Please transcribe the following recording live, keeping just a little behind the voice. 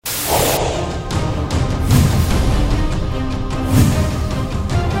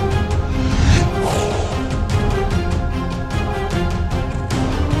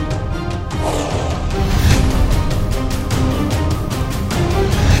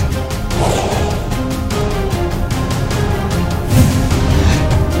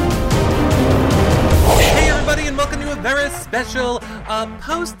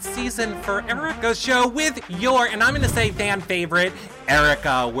post-season for Erica's show with your, and I'm going to say fan favorite,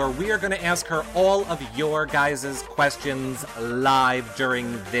 Erica, where we are going to ask her all of your guys' questions live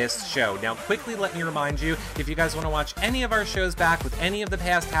during this show. Now, quickly let me remind you, if you guys want to watch any of our shows back with any of the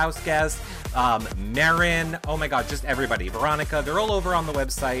past house guests, Marin, oh my god, just everybody, Veronica, they're all over on the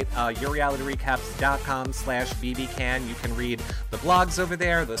website, yourrealityrecaps.com/bbcan. You can read the blogs over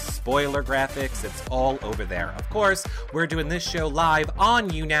there, the spoiler graphics, it's all over there. Of course, we're doing this show live on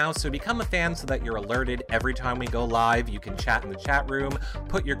YouNow, so become a fan so that you're alerted every time we go live. You can chat in the chat room,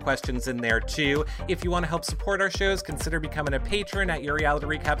 put your questions in there too. If you want to help support our shows, consider becoming a patron at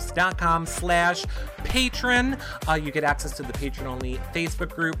yourrealityrecaps.com/patron. You get access to the patron-only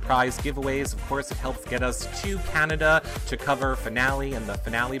Facebook group, prize giveaways. Of course, it helps get us to Canada to cover finale and the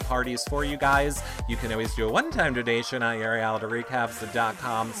finale parties for you guys. You can always do a one-time donation at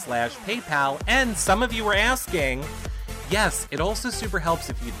yourrealityrecaps.com/PayPal. And some of you were asking, yes, it also super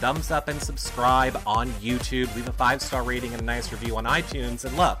helps if you thumbs up and subscribe on YouTube, leave a 5-star rating and a nice review on iTunes.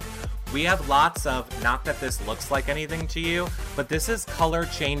 And look, we have lots of, not that this looks like anything to you, but this is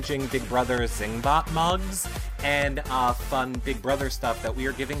color-changing Big Brother Zingbot mugs and fun Big Brother stuff that we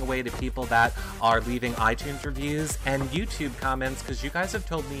are giving away to people that are leaving iTunes reviews and YouTube comments, because you guys have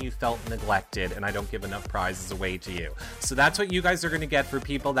told me you felt neglected and I don't give enough prizes away to you. So that's what you guys are going to get for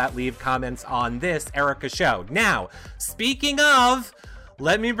people that leave comments on this Erica show. Now, speaking of,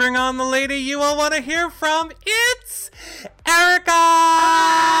 let me bring on the lady you all want to hear from. It's Erica!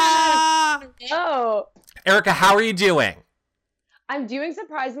 Oh. Erica, how are you doing? I'm doing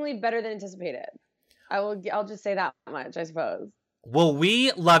surprisingly better than anticipated. I'll just say that much, I suppose. Well,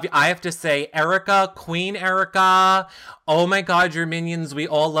 we love you. I have to say, Erica, Queen Erica, oh my god, your minions, we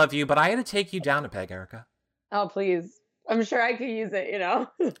all love you, but I had to take you down a peg, Erica. Oh, please. I'm sure I could use it, you know?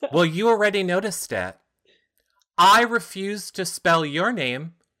 Well, you already noticed it. I refuse to spell your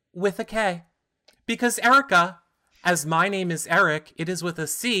name with a K. Because Erica, as my name is Eric, it is with a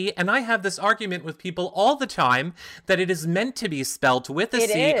C, and I have this argument with people all the time that it is meant to be spelled with a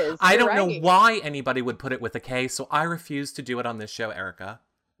C. It is. I don't You're know right. why anybody would put it with a K, so I refuse to do it on this show, Erica.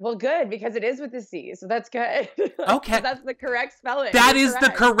 Well, good, because it is with a C, so that's good. Okay. So that's the correct spelling. That You're is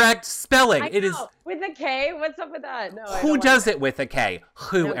the correct spelling. I It is. know. With a K? What's up with that? No, I Who don't does want it with a K?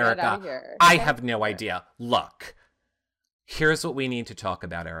 Who, No, get Erica? out of here. I Get have out no of here. idea. Look, here's what we need to talk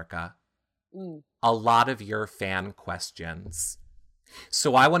about, Erica. Mm. A lot of your fan questions.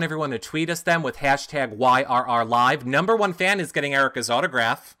 So I want everyone to tweet us them with hashtag YRRLive. Number one fan is getting Erica's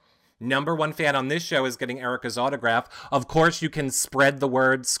autograph. Number one fan on this show is getting Erica's autograph. Of course, you can spread the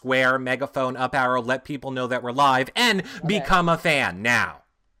word, square, megaphone, up arrow, let people know that we're live, and become a fan now.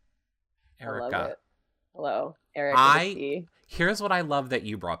 I love Erica, it. Hello, Eric. with a C. here's what I love that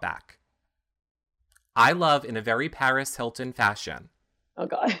you brought back. I love, in a very Paris Hilton fashion, Oh,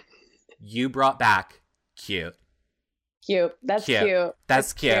 God. you brought back cute. Cute. That's cute.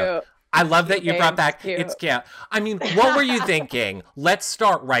 That's cute. I love that you brought back, it's cute. I mean, what were you thinking? Let's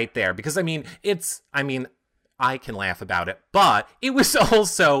start right there. Because, I can laugh about it, but it was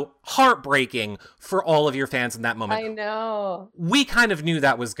also heartbreaking for all of your fans in that moment. I know. We kind of knew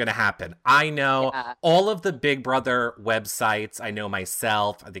that was going to happen. I know all of the Big Brother websites, I know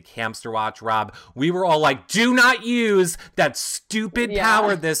myself, the Hamster Watch, Rob, we were all like, do not use that stupid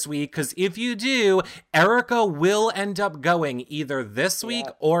power this week, because if you do, Erica will end up going either this week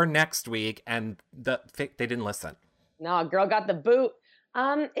or next week, and they didn't listen. No, girl got the boot.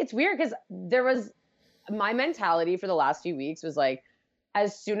 It's weird because my mentality for the last few weeks was like,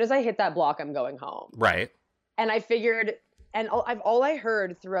 as soon as I hit that block, I'm going home. Right. And I figured, and all I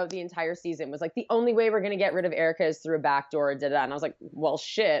heard throughout the entire season was like, the only way we're going to get rid of Erica is through a back door, And I was like, well,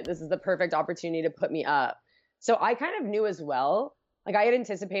 shit, this is the perfect opportunity to put me up. So I kind of knew as well, like I had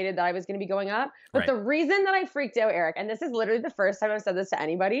anticipated that I was going to be going up. But the reason that I freaked out, Eric, and this is literally the first time I've said this to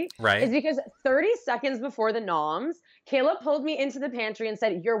anybody, is because 30 seconds before the noms, Kayla pulled me into the pantry and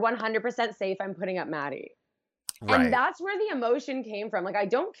said, you're 100% safe. I'm putting up Maddie. Right. And that's where the emotion came from. Like, I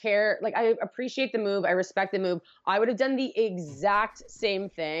don't care. Like, I appreciate the move. I respect the move. I would have done the exact same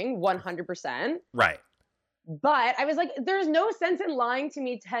thing, 100%. Right. But I was like, there's no sense in lying to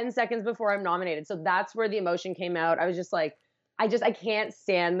me 10 seconds before I'm nominated. So that's where the emotion came out. I was just like, I can't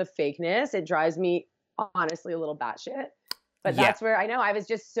stand the fakeness. It drives me, honestly, a little batshit. But that's where I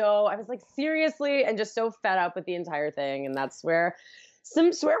was like, seriously, and just so fed up with the entire thing. And that's where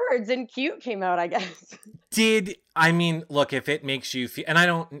some swear words and cute came out, I guess. Look, if it makes you feel, and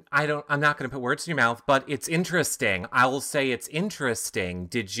I'm not going to put words in your mouth, but it's interesting. I will say it's interesting.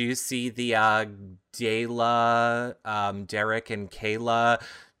 Did you see the Dayla, Derek and Kayla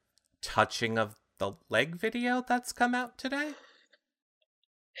touching of the leg video that's come out today?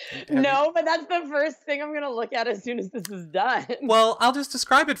 No, but that's the first thing I'm gonna look at as soon as this is done. Well, I'll just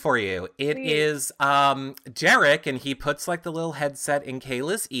describe it for you. It Please. is Derek, and he puts like the little headset in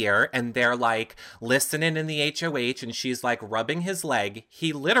Kayla's ear, and they're like listening in the HOH, and she's like rubbing his leg.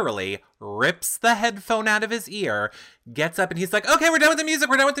 He literally rips the headphone out of his ear, gets up, and he's like, okay, we're done with the music,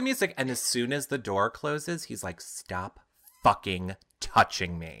 we're done with the music. And as soon as the door closes, he's like, stop fucking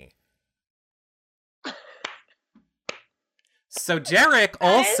touching me. So Derek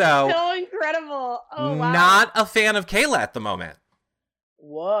also so incredible. Oh, wow. not a fan of Kayla at the moment.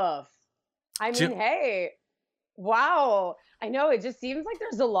 Woof. I mean, hey, wow. I know it just seems like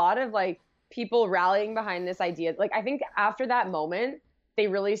there's a lot of like people rallying behind this idea. Like, I think after that moment, they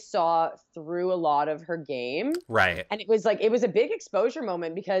really saw through a lot of her game. Right. And it was a big exposure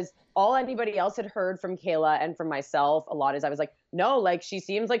moment because all anybody else had heard from Kayla and from myself a lot is I was like, no, like she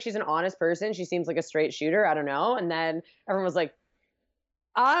seems like she's an honest person. She seems like a straight shooter. I don't know. And then everyone was like,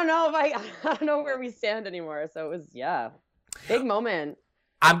 I don't know where we stand anymore. So it was, big moment.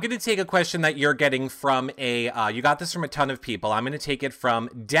 I'm going to take a question that you're getting from you got this from a ton of people. I'm going to take it from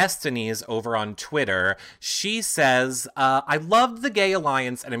Destiny's over on Twitter. She says, I loved the gay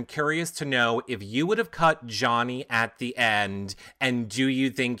alliance and I'm curious to know if you would have cut Johnny at the end, and do you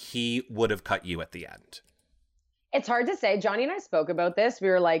think he would have cut you at the end? It's hard to say. Johnny and I spoke about this. We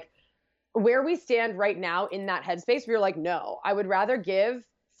were like, where we stand right now in that headspace, we were like, no, I would rather give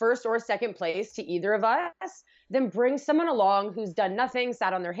first or second place to either of us than bring someone along who's done nothing,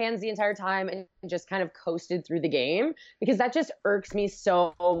 sat on their hands the entire time, and just kind of coasted through the game, because that just irks me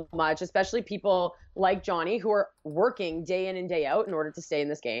so much, especially people like Johnny who are working day in and day out in order to stay in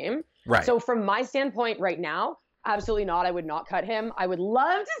this game. Right. So from my standpoint right now, absolutely not. I would not cut him. I would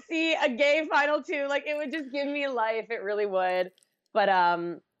love to see a gay final two. Like, it would just give me life. It really would. But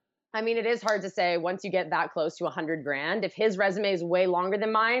I mean, it is hard to say once you get that close to $100,000. If his resume is way longer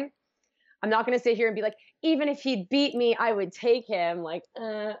than mine, I'm not going to sit here and be like, even if he beat me, I would take him. Like,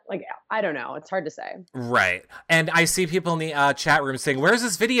 I don't know. It's hard to say. Right. And I see people in the chat room saying, where's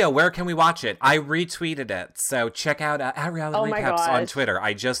this video? Where can we watch it? I retweeted it. So check out at Reality Recaps on Twitter.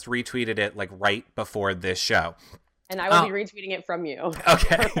 I just retweeted it like right before this show. And I will be retweeting it from you.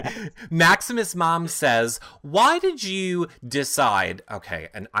 Okay. Maximus Mom says, why did you decide? Okay,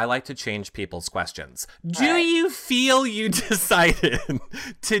 and I like to change people's questions. Do you feel you decided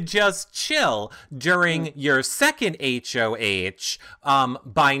to just chill during your second HOH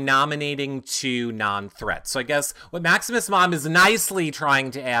by nominating two non-threats? So I guess what Maximus Mom is nicely trying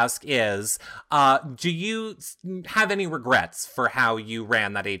to ask is, do you have any regrets for how you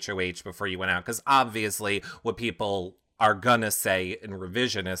ran that HOH before you went out? Because obviously what people are gonna say in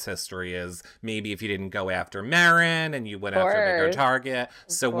revisionist history is maybe if you didn't go after Marin and you went after a bigger target.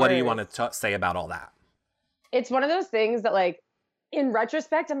 So what do you want to say about all that? It's one of those things that, like, in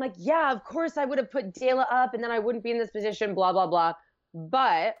retrospect, I'm like, yeah, of course I would have put Dela up and then I wouldn't be in this position, blah, blah, blah.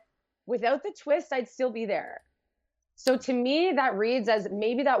 But without the twist, I'd still be there. So to me, that reads as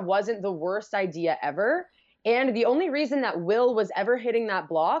maybe that wasn't the worst idea ever. And the only reason that Will was ever hitting that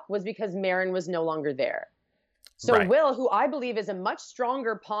block was because Marin was no longer there. So Will, who I believe is a much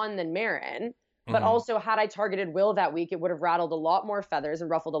stronger pawn than Marin, but also had I targeted Will that week, it would have rattled a lot more feathers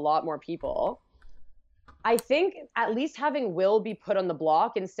and ruffled a lot more people. I think at least having Will be put on the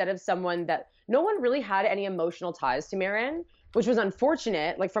block instead of someone that no one really had any emotional ties to Marin, which was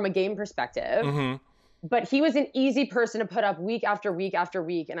unfortunate, like from a game perspective. But he was an easy person to put up week after week after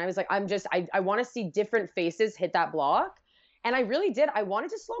week. And I was like, I want to see different faces hit that block. And I really did. I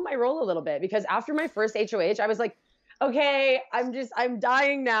wanted to slow my roll a little bit because after my first HOH, I was like, okay, I'm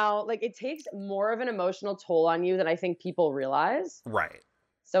dying now. Like, it takes more of an emotional toll on you than I think people realize. Right.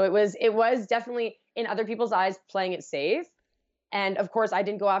 So it was definitely in other people's eyes playing it safe. And of course I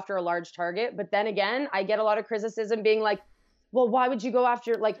didn't go after a large target, but then again, I get a lot of criticism being like, well, why would you go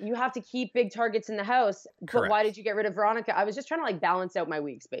after, like, you have to keep big targets in the house, but why did you get rid of Veronica? I was just trying to, like, balance out my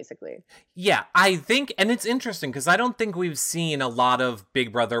weeks, basically. Yeah, I think, and it's interesting, because I don't think we've seen a lot of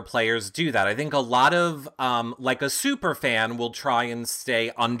Big Brother players do that. I think a lot of, like, a super fan will try and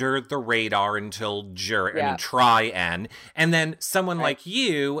stay under the radar until and then someone like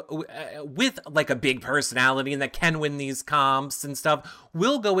you, with, like, a big personality and that can win these comps and stuff,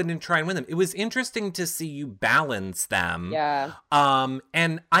 will go in and try and win them. It was interesting to see you balance them. Yeah.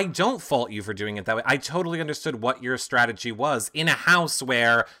 And I don't fault you for doing it that way. I totally understood what your strategy was in a house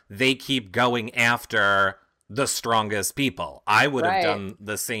where they keep going after the strongest people. I would have done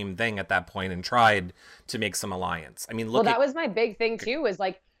the same thing at that point and tried to make some alliance. I mean, look. Well, that was my big thing too, is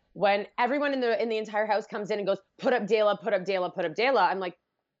like when everyone in the entire house comes in and goes, put up Dela, put up Dela, put up Dela. I'm like,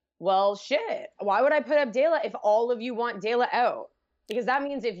 well, shit. Why would I put up Dela if all of you want Dela out? because that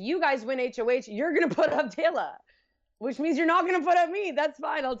means if you guys win HOH, you're going to put up Taylor, which means you're not going to put up me. That's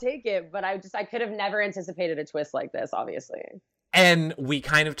fine. I'll take it. But I could have never anticipated a twist like this, obviously. And we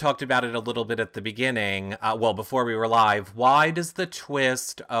kind of talked about it a little bit at the beginning, before we were live. Why does the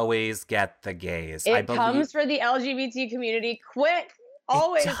twist always get the gays? It comes for the LGBT community quick.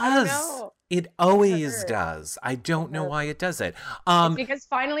 Always. It does. I don't know. It always does. I don't know why it does it. It's because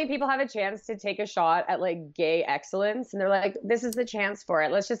finally people have a chance to take a shot at like gay excellence, and they're like, "This is the chance for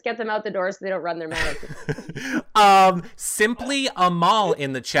it. Let's just get them out the door so they don't run their mouth." Simply Amal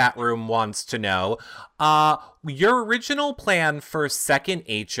in the chat room wants to know, your original plan for second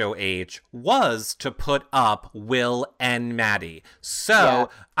HOH was to put up Will and Maddie. So,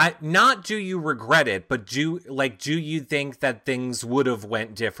 do you regret it, but do you think that things would have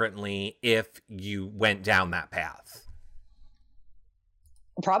went differently if you went down that path?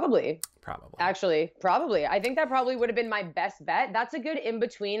 Probably. Actually, probably. I think that probably would have been my best bet. That's a good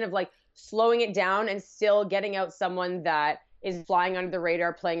in-between of like slowing it down and still getting out someone that is flying under the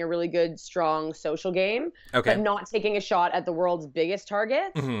radar, playing a really good, strong social game, but not taking a shot at the world's biggest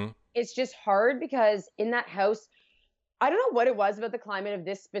targets. Mm-hmm. It's just hard because in that house, I don't know what it was about the climate of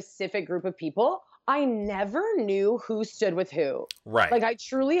this specific group of people. I never knew who stood with who. Right. Like I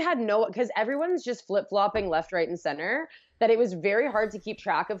truly had because everyone's just flip-flopping left, right, and center, that it was very hard to keep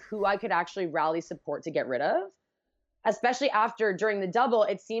track of who I could actually rally support to get rid of. Especially during the double,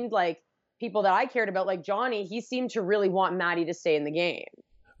 it seemed like people that I cared about, like Johnny, he seemed to really want Maddie to stay in the game.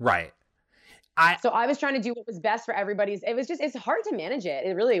 Right. So I was trying to do what was best for everybody's. It's hard to manage it.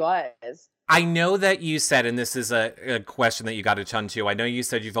 It really was. I know that you said, and this is a question that you got a ton to, I know you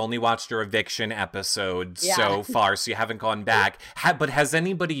said you've only watched your eviction episode so far, so you haven't gone back. But has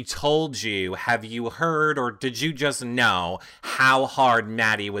anybody told you, have you heard, or did you just know how hard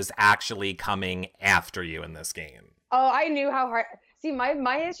Maddie was actually coming after you in this game? Oh, I knew how hard. See,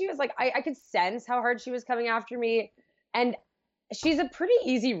 my issue is like, I could sense how hard she was coming after me. And she's a pretty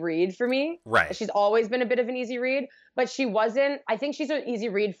easy read for me. Right. She's always been a bit of an easy read, but she wasn't. I think she's an easy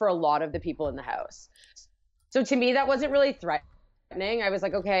read for a lot of the people in the house. So to me, that wasn't really threatening. I was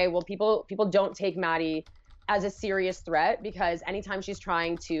like, okay, well, people don't take Maddie as a serious threat, because anytime she's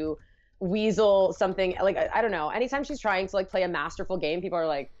trying to weasel something, like, I don't know, anytime she's trying to like play a masterful game, people are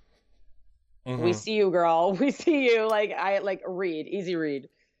like, we see you, girl. We see you. Like, easy read.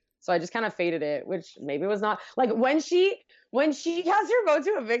 So I just kind of faded it, which maybe was not like when she cast her vote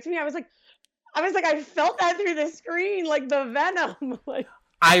to evict me, I was like, I felt that through the screen, like the venom. Like,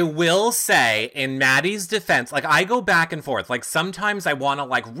 I will say, in Maddie's defense, like, I go back and forth. Like, sometimes I want to,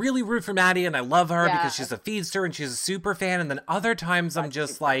 like, really root for Maddie, and I love her because she's a feedster and she's a super fan. And then other times I'm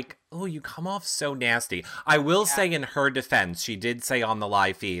just like, oh, you come off so nasty. I will say, in her defense, she did say on the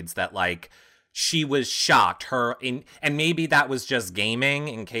live feeds that, like, she was shocked. And maybe that was just gaming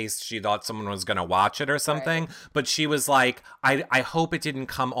in case she thought someone was going to watch it or something. Right. But she was like, I hope it didn't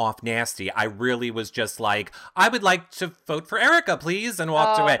come off nasty. I really was just like, I would like to vote for Erica, please, and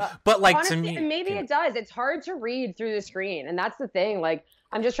walked away. But like, honestly, to me, maybe it does. It's hard to read through the screen. And that's the thing. Like,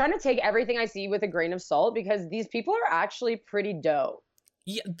 I'm just trying to take everything I see with a grain of salt, because these people are actually pretty dope.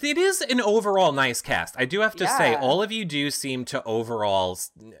 Yeah, it is an overall nice cast. I do have to say, all of you do seem to overall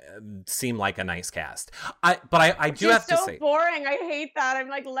seem like a nice cast. But I do have to say, it's so boring. I hate that. I'm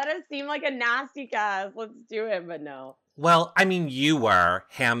like, let us seem like a nasty cast. Let's do it, but no. Well, I mean, you were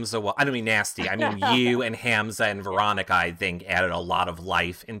Hamza. I don't mean nasty. I mean, you and Hamza and Veronica, I think, added a lot of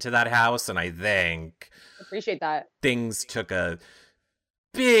life into that house, and I think appreciate that things took a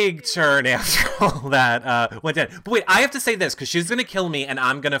big turn after all that went down. But wait, I have to say this, because she's going to kill me and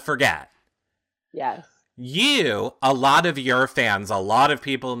I'm going to forget. Yes. A lot of your fans, a lot of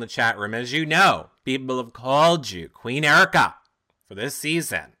people in the chat room, as you know, people have called you Queen Erica for this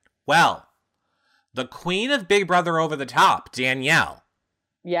season. Well, the queen of Big Brother Over the Top, Danielle,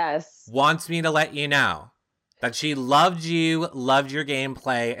 wants me to let you know that she loved you, loved your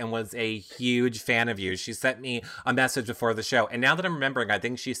gameplay, and was a huge fan of you. She sent me a message before the show. And now that I'm remembering, I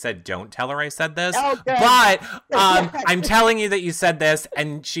think she said, don't tell her I said this. Oh, but I'm telling you that you said this,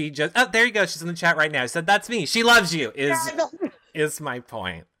 and she just, oh, there you go. She's in the chat right now. She said, that's me. She loves you, is my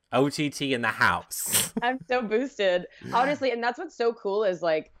point. OTT in the house. I'm so boosted. Honestly, and that's what's so cool is,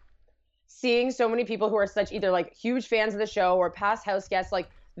 like, seeing so many people who are such either, like, huge fans of the show or past house guests, like,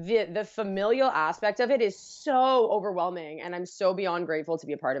 the familial aspect of it is so overwhelming, and I'm so beyond grateful to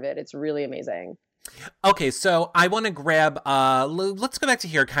be a part of it. It's really amazing. Okay, so I want to grab, let's go back to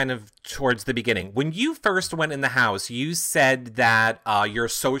here kind of towards the beginning. When you first went in the house, you said that your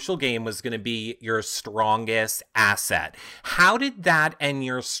social game was going to be your strongest asset. How did that and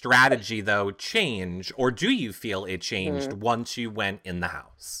your strategy, though, change? Or do you feel it changed once you went in the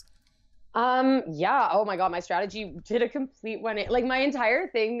house? Yeah. Oh my God, my strategy did a complete like my entire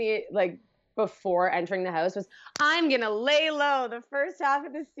thing, before entering the house was I'm gonna lay low the first half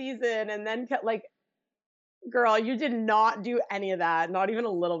of the season and then like, girl, you did not do any of that, not even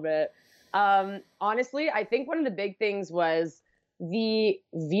a little bit. Honestly, I think one of the big things was the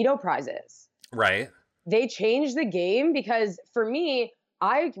veto prizes. Right. They changed the game because for me,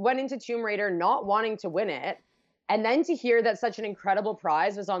 I went into Tomb Raider not wanting to win it. And then to hear that such an incredible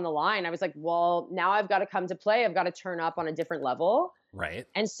prize was on the line, I was like, well, now I've got to come to play. I've got to turn up on a different level. Right.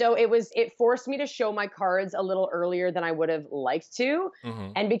 And so it forced me to show my cards a little earlier than I would have liked to.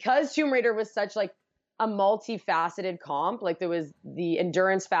 And because Tomb Raider was such like a multifaceted comp, like there was the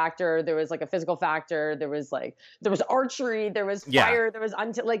endurance factor, there was like a physical factor, there was archery, there was fire, there was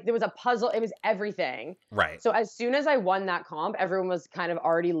there was a puzzle, it was everything. Right. So as soon as I won that comp, everyone was kind of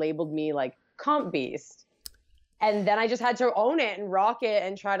already labeled me like comp beast. And then I just had to own it and rock it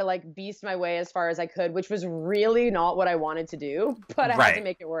and try to like beast my way as far as I could, which was really not what I wanted to do, but I had to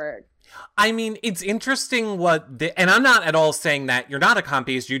make it work. I mean, it's interesting and I'm not at all saying that you're not a comp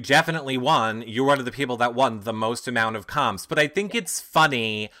beast. You definitely won. You're one of the people that won the most amount of comps. But I think it's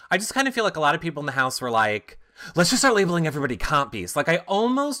funny. I just kind of feel like a lot of people in the house were like, let's just start labeling everybody comp beast. Like, I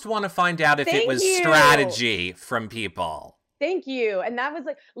almost want to find out if it was strategy from people. Thank you. And that was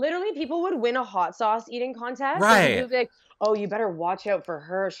like, literally people would win a hot sauce eating contest. Right. And be like, oh, you better watch out for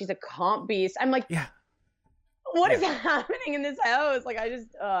her. She's a comp beast. I'm like, yeah. What is happening in this house? Like,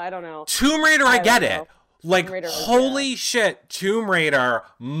 I don't know. Tomb Raider, I get it. Like, holy shit, Tomb Raider,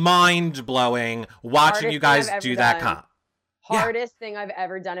 mind-blowing, watching you guys do that comp. Hardest thing I've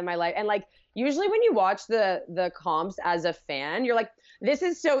ever done in my life. And like, usually when you watch the comps as a fan, you're like, this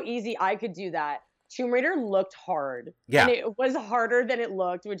is so easy, I could do that. Tomb Raider looked hard. Yeah. And it was harder than it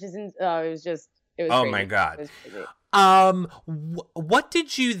looked, which is, it was oh crazy. My God. It was crazy. What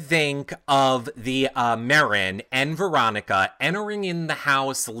did you think of the Marin and Veronica entering in the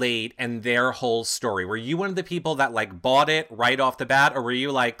house late and their whole story? Were you one of the people that like bought it right off the bat, or were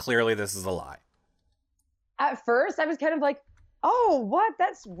you like, clearly this is a lie? At first, I was kind of like, oh, what?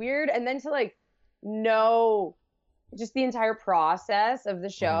 That's weird. And then to like know just the entire process of the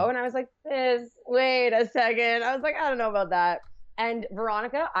show. And I was like, wait a second. I was like, I don't know about that. And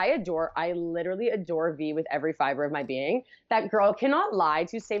Veronica, I literally adore V with every fiber of my being. That girl cannot lie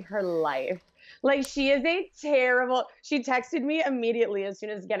to save her life. Like, she texted me immediately as soon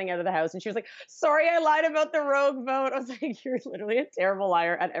as getting out of the house. And she was like, sorry, I lied about the rogue vote. I was like, you're literally a terrible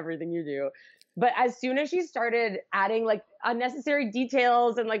liar at everything you do. But as soon as she started adding like unnecessary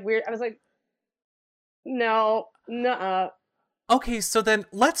details and like weird, I was like, no, nuh-uh. Okay, so then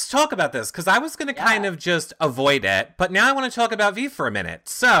let's talk about this, because I was going to kind of just avoid it, but now I want to talk about V for a minute.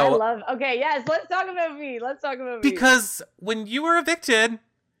 So, let's talk about V. Because when you were evicted,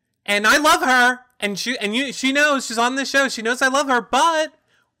 and I love her, and she knows she's on this show, she knows I love her, but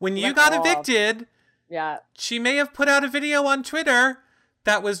when you got evicted, she may have put out a video on Twitter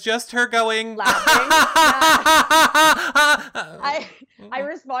that was just her going laughing. I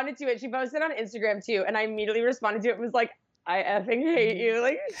responded to it. She posted on Instagram too, and I immediately responded to it and was like, I effing hate you.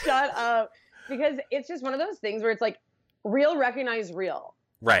 Like, shut up. Because it's just one of those things where it's like, real recognize real.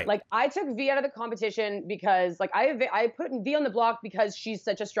 Right. Like, I took V out of the competition because like I put V on the block because she's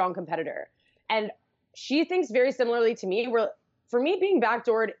such a strong competitor. And she thinks very similarly to me, where for me being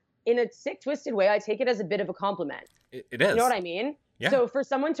backdoored in a sick, twisted way, I take it as a bit of a compliment. It is. You know what I mean? Yeah. So for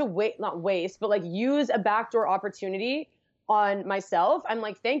someone to not waste, but like use a backdoor opportunity on myself, I'm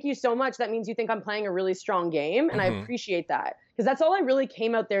like, thank you so much. That means you think I'm playing a really strong game. And I appreciate that. Because that's all I really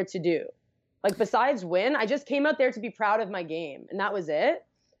came out there to do. Like, besides win, I just came out there to be proud of my game. And that was it.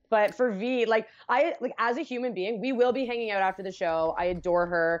 But for V, as a human being, we will be hanging out after the show. I adore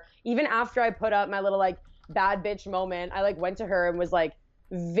her. Even after I put up my little like bad bitch moment, I like went to her and was like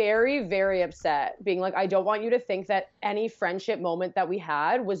very, very upset, being like, I don't want you to think that any friendship moment that we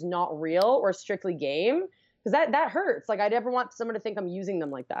had was not real or strictly game. Because that hurts. Like, I never want someone to think I'm using them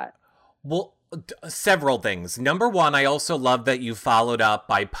like that. Well, several things. Number one, I also love that you followed up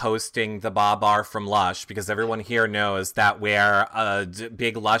by posting the Babar from Lush, because everyone here knows that we're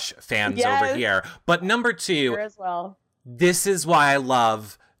big Lush fans over here. But number two, here as well. This is why I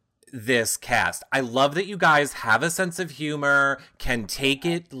love this cast. I love that you guys have a sense of humor, can take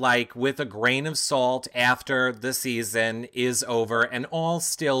it like with a grain of salt after the season is over and all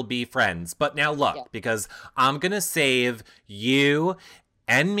still be friends. But now look, because I'm going to save you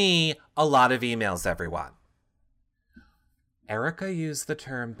and me a lot of emails, everyone. Erika used the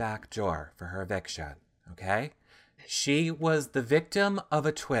term backdoor for her eviction, okay? She was the victim of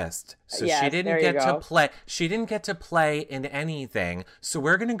a twist. So she didn't get to play. She didn't get to play in anything. So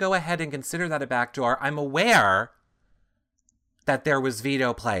we're going to go ahead and consider that a backdoor. I'm aware that there was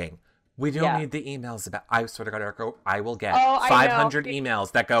veto playing. We don't need the emails about, I swear to God, Erika, I will get 500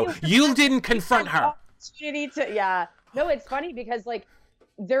 emails that go, you didn't confront her. No, it's funny because like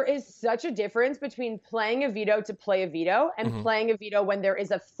there is such a difference between playing a veto to play a veto and playing a veto when there is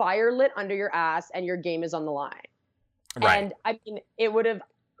a fire lit under your ass and your game is on the line. Right. And I mean, it would have,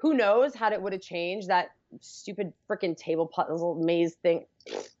 who knows how it would have changed that stupid freaking table puzzle maze thing.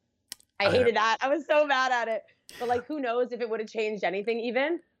 I hated that. I was so mad at it. But like, who knows if it would have changed anything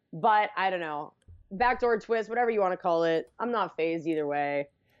even. But I don't know. Backdoor twist, whatever you want to call it. I'm not fazed either way.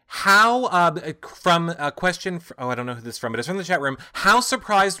 How, from a question, I don't know who this is from, but it's from the chat room. How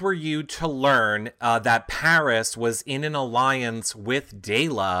surprised were you to learn that Paris was in an alliance with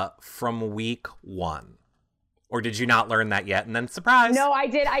Dela from week 1? Or did you not learn that yet? And then surprise. No, I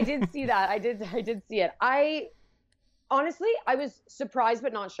did see that. I did see it. Honestly, I was surprised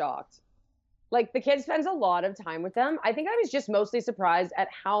but not shocked. Like, the kid spends a lot of time with them. I think I was just mostly surprised at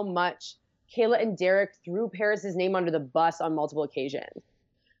how much Kayla and Derek threw Paris's name under the bus on multiple occasions.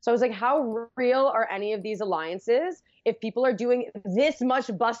 So I was like, how real are any of these alliances if people are doing this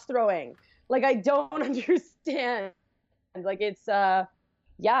much bus throwing? Like, I don't understand. Like, it's, I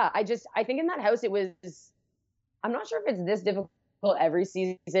think in that house it was, I'm not sure if it's this difficult every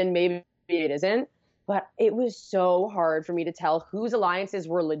season. Maybe it isn't. But it was so hard for me to tell whose alliances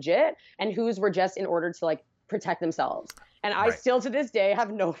were legit and whose were just in order to, like, protect themselves. And I still, to this day,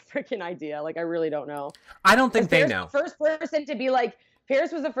 have no freaking idea. Like, I really don't know. I don't think they know. First person to be like,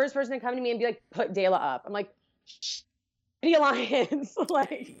 Paris was the first person to come to me and be like, put Dela up. I'm like, shitty alliance.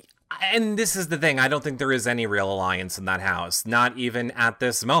 Like... And this is the thing. I don't think there is any real alliance in that house. Not even at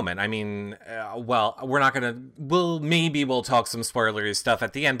this moment. I mean, we're not going to... Maybe we'll talk some spoilery stuff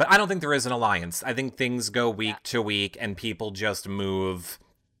at the end, but I don't think there is an alliance. I think things go week to week and people just move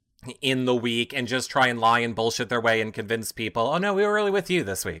in the week and just try and lie and bullshit their way and convince people, oh no, we were really with you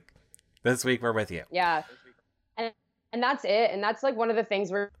this week. This week we're with you. Yeah. And that's it. And that's like one of the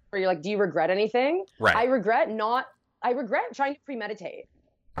things where you're like, do you regret anything? Right. I regret trying to premeditate.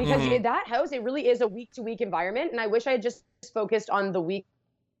 Because in that house, it really is a week-to-week environment, and I wish I had just focused on the week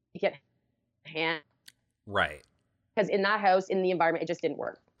at hand. Right. Because in that house, in the environment, it just didn't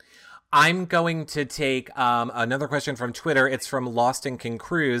work. I'm going to take another question from Twitter. It's from Lost and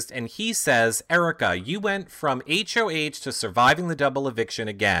Concrused, and he says, Erika, you went from HOH to surviving the double eviction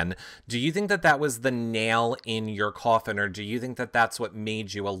again. Do you think that that was the nail in your coffin, or do you think that that's what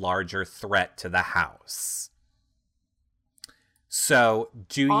made you a larger threat to the house? So,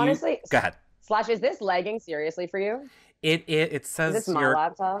 honestly, go ahead. Slash, is this lagging seriously for you? It says is this my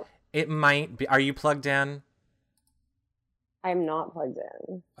laptop? It might be. Are you plugged in? I'm not plugged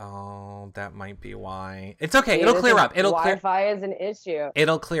in. Oh, that might be why. It's okay. It'll clear up. Wi-Fi is an issue.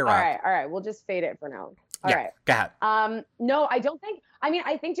 It'll clear up. All right. We'll just fade it for now. All right. Go ahead. No, I don't think. I mean,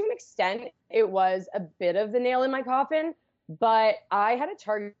 I think to an extent it was a bit of the nail in my coffin, but I had a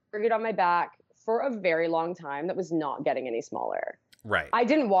target on my back for a very long time that was not getting any smaller. Right. I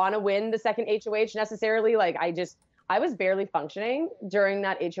didn't want to win the second HOH necessarily. Like, I was barely functioning during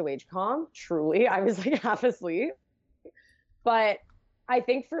that HOH comp. Truly, I was like half asleep. But I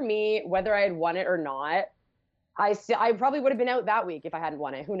think for me, whether I had won it or not, I probably would have been out that week if I hadn't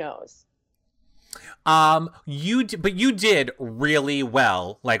won it. Who knows? You did really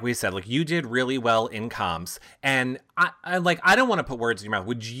well. Like we said, like you did really well in comps. And I don't want to put words in your mouth.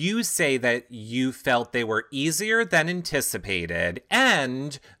 Would you say that you felt they were easier than anticipated?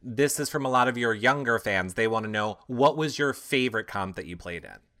 And this is from a lot of your younger fans. They want to know, what was your favorite comp that you played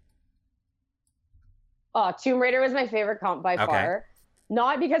in? Oh, Tomb Raider was my favorite comp by far.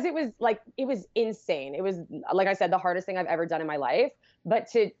 Not because it was insane. It was, like I said, the hardest thing I've ever done in my life. But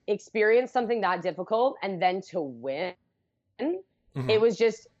to experience something that difficult and then to win, it was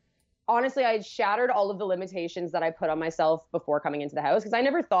just, honestly, I had shattered all of the limitations that I put on myself before coming into the house, because I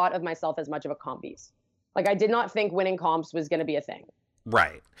never thought of myself as much of a comp beast. Like, I did not think winning comps was going to be a thing.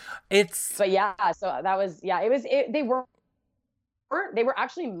 Right. But yeah, so that was, they were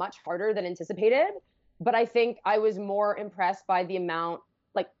actually much harder than anticipated. But I think I was more impressed by the amount,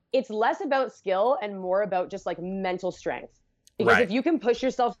 like, it's less about skill and more about just like mental strength. Because if you can push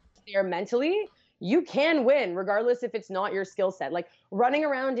yourself there mentally, you can win regardless if it's not your skill set. Like running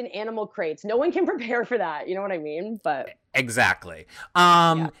around in animal crates, no one can prepare for that. You know what I mean? But exactly.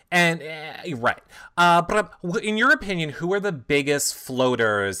 And right. But in your opinion, who are the biggest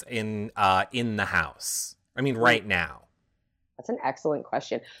floaters in the house? I mean, right now. That's an excellent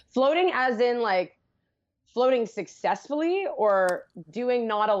question. Floating as in like floating successfully or doing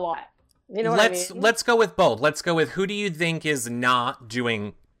not a lot? You know what I mean? Let's go with both. Let's go with who do you think is not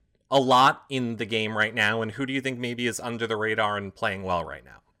doing a lot in the game right now, and who do you think maybe is under the radar and playing well right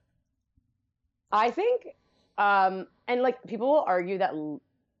now? I think, and like people will argue that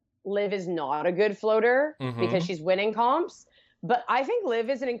Liv is not a good floater because she's winning comps. But I think Liv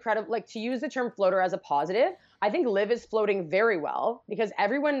is an incredible, like to use the term floater as a positive, I think Liv is floating very well because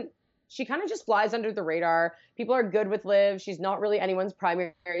she kind of just flies under the radar. People are good with Liv. She's not really anyone's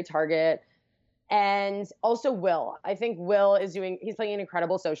primary target. And also Will. I think Will he's playing an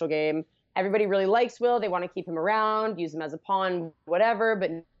incredible social game. Everybody really likes Will. They want to keep him around, use him as a pawn, whatever, but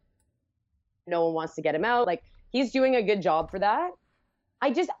no one wants to get him out. Like he's doing a good job for that.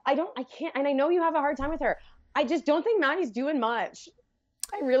 I can't, and I know you have a hard time with her. I just don't think Maddie's doing much.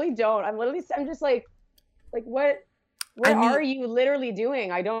 I really don't. I'm just like what are you literally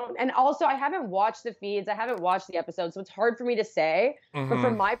doing? I don't, and also I haven't watched the feeds. I haven't watched the episodes, so it's hard for me to say. But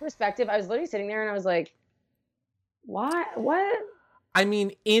from my perspective, I was literally sitting there and I was like, what? I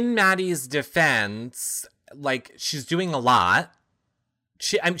mean, in Maddie's defense, like she's doing a lot.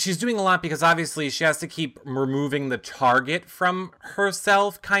 She's doing a lot because obviously she has to keep removing the target from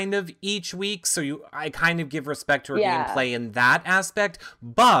herself kind of each week. So I kind of give respect to her gameplay in that aspect.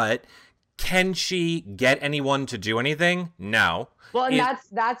 But can she get anyone to do anything? No. Well, and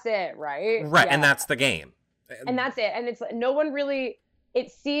that's it, right? Right, yeah. And that's the game. And that's it. And it's no one really, it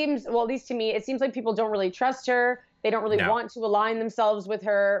seems, well, at least to me, it seems like people don't really trust her. They don't really want to align themselves with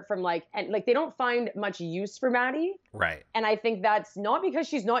her and they don't find much use for Maddie. Right. And I think that's not because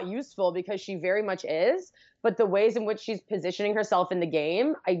she's not useful, because she very much is, but the ways in which she's positioning herself in the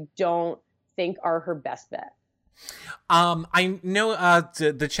game, I don't think are her best bet. I know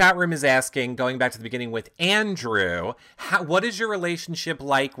the chat room is asking, going back to the beginning with Andrew, what is your relationship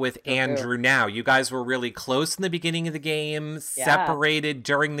like with Andrew now? You guys were really close in the beginning of the game, separated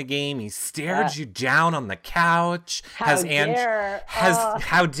during the game. He stared you down on the couch. How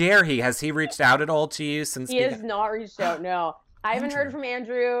dare he? Has he reached out at all to you since? He has not reached out, no. I haven't heard from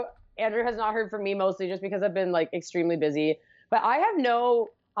Andrew. Andrew has not heard from me, mostly just because I've been like extremely busy. But I have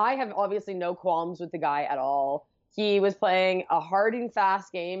obviously no qualms with the guy at all. He was playing a hard and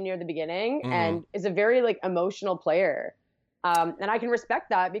fast game near the beginning and is a very like emotional player. And I can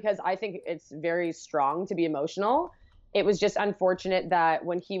respect that because I think it's very strong to be emotional. It was just unfortunate that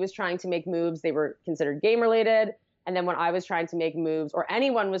when he was trying to make moves, they were considered game related. And then when I was trying to make moves, or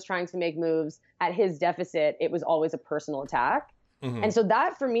anyone was trying to make moves at his deficit, it was always a personal attack. And so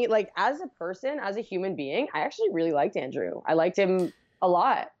that for me, like as a person, as a human being, I actually really liked Andrew. I liked him a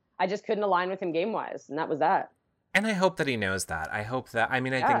lot. I just couldn't align with him game wise. And that was that. And I hope that he knows that. I hope that. I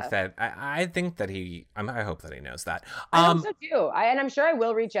mean, I think that he. I hope that he knows that. I hope so too. And I'm sure I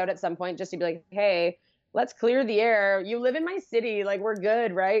will reach out at some point just to be like, hey, let's clear the air. You live in my city, like we're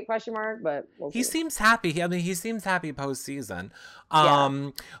good, right? Question mark. But he seems happy. He seems happy postseason.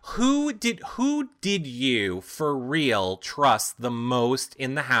 Who did you for real trust the most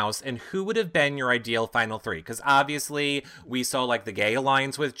in the house, and who would have been your ideal final three? Because obviously we saw like the gay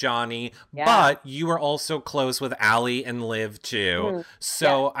alliance with Johnny, but you were also close with Ali and Liv too.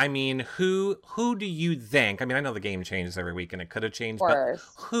 So I mean, who do you think? I mean, I know the game changes every week and it could have changed, but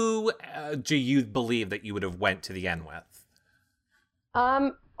who do you believe that you would have went to the end with?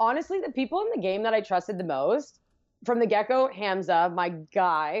 Honestly, the people in the game that I trusted the most from the get-go, Hamza, my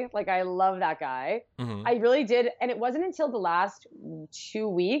guy. Like, I love that guy. I really did. And it wasn't until the last 2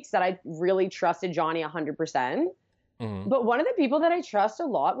 weeks that I really trusted Johnny 100%. But one of the people that I trust a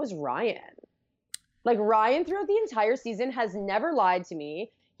lot was Ryan. Like, Ryan throughout the entire season has never lied to me.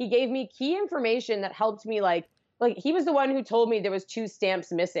 He gave me key information that helped me, like he was the one who told me there was 2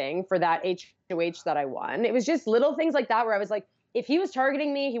 stamps missing for that HOH that I won. It was just little things like that where I was like, if he was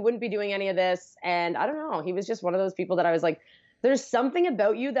targeting me, he wouldn't be doing any of this. And I don't know. He was just one of those people that I was like, there's something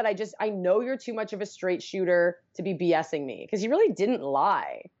about you that I know you're too much of a straight shooter to be BSing me. Because he really didn't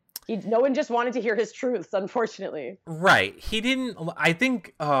lie. No one just wanted to hear his truths, unfortunately. Right. He didn't, I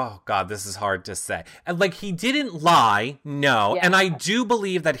think, oh God, this is hard to say. Like, he didn't lie, no. And I do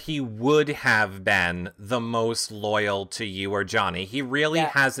believe that he would have been the most loyal to you or Johnny. He really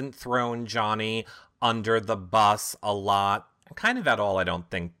hasn't thrown Johnny under the bus a lot. kind of at all, I don't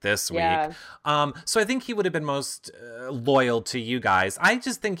think, this Yeah. week. So I think he would have been most loyal to you guys. I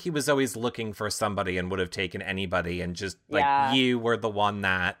just think he was always looking for somebody and would have taken anybody, and just like Yeah. you were the one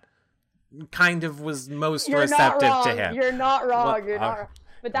that kind of was most You're receptive not to wrong. him. You're not wrong. Well, You're not wrong.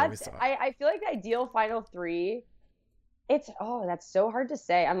 But always that's, thought. I feel like the ideal final three, it's, oh, that's so hard to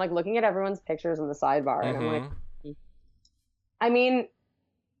say. I'm like looking at everyone's pictures on the sidebar and I'm like, Mhm. I mean,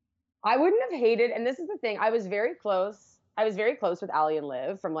 I wouldn't have hated, and this is the thing, I was very close. I was very close with Allie and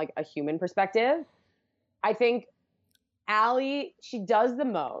Liv from like a human perspective. I think Allie, she does the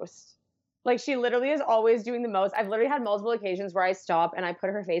most. Like she literally is always doing the most. I've literally had multiple occasions where I stop and I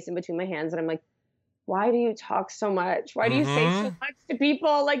put her face in between my hands and I'm like, why do you talk so much? Why do you say so much to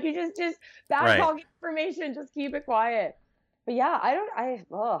people? Like you just bad talk information, just keep it quiet. But yeah,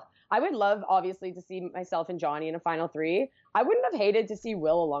 I would love obviously to see myself and Johnny in a final three. I wouldn't have hated to see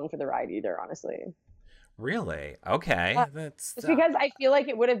Will along for the ride either, honestly. Really? Okay. That's just because I feel like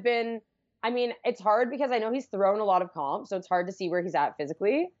it would have been, I mean, it's hard because I know he's thrown a lot of comp, so it's hard to see where he's at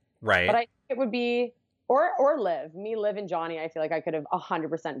physically. right. But I think it would be, or Liv, Liv and Johnny, I feel like I could have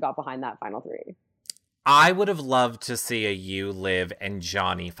 100% got behind that final three. I would have loved to see a you, Liv, and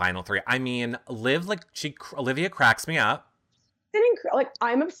Johnny final three. I mean, Liv, like Olivia cracks me up. Like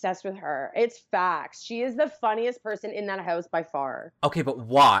I'm obsessed with her. It's facts. She is the funniest person in that house by far. Okay, but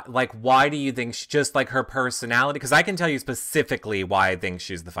why? Like, why do you think she, just like her personality? Because I can tell you specifically why I think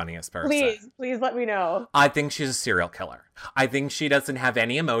she's the funniest person. Please let me know. I think she's a serial killer. I think she doesn't have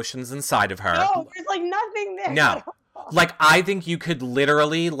any emotions inside of her. No, there's like nothing there. No. Like, I think you could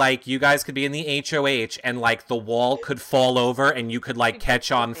literally, like, you guys could be in the HOH and, like, the wall could fall over and you could, like,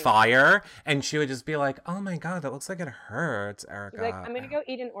 catch on fire. And she would just be like, oh my God, that looks like it hurts, Erica. She's like, I'm going to go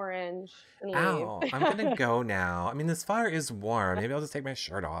eat an orange and leave. Ow, I'm going to go now. I mean, this fire is warm. Maybe I'll just take my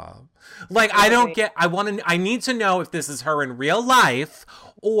shirt off. Like, I don't get, I need to know if this is her in real life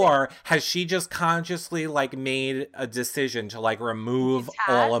or has she just consciously, like, made a decision to, like, remove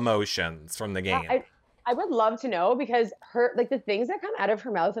all emotions from the game? I would love to know because her, like the things that come out of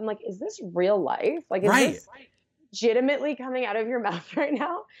her mouth, I'm like, is this real life? Like, is this legitimately coming out of your mouth right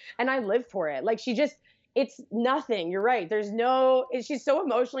now? And I live for it. Like it's nothing. You're right. She's so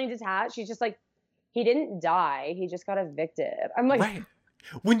emotionally detached. She's just like, he didn't die. He just got evicted. I'm like, right.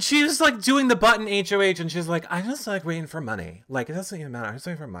 When she was like doing the button HOH and she's like, I just like waiting for money. Like, it doesn't even matter. I'm just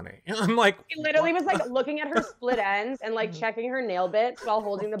waiting for money. I'm like, he literally was like looking at her split ends and like checking her nail bits while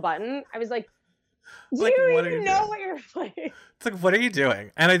holding the button. I was like, do like, you even know what you're playing? It's like, what are you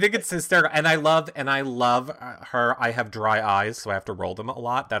doing? And I think it's hysterical. And I love her. I have dry eyes, so I have to roll them a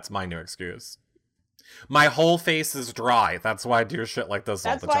lot. That's my new excuse. My whole face is dry. That's why I do shit like this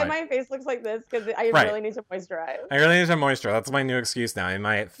all the time. That's why my face looks like this, because I really need to moisturize. I really need to moisturize. That's my new excuse now. And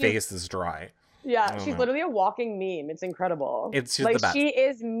my face is dry. Yeah, she's literally a walking meme. It's incredible. It's just like, the best. She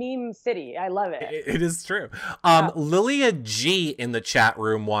is meme city. I love it. It is true. Lilia G in the chat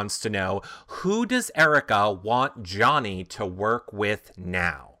room wants to know, who does Erica want Johnny to work with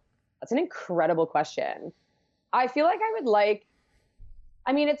now? That's an incredible question. I feel like I would like,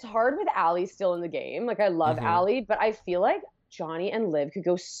 I mean, it's hard with Allie still in the game. Like, I love Allie, but I feel like Johnny and Liv could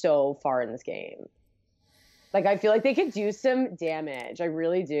go so far in this game. Like, I feel like they could do some damage. I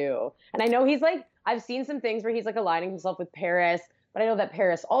really do. And I know he's like, I've seen some things where he's like aligning himself with Paris, but I know that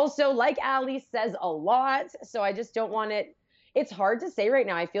Paris also, like Allie, says a lot. So I just don't want it. It's hard to say right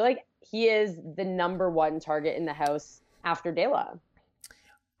now. I feel like he is the #1 target in the house after Dela.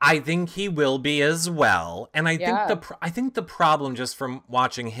 I think he will be as well. And I think the problem just from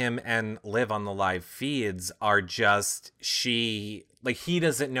watching him and Liv on the live feeds are just he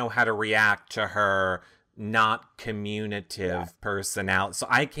doesn't know how to react to her not communicative personality. So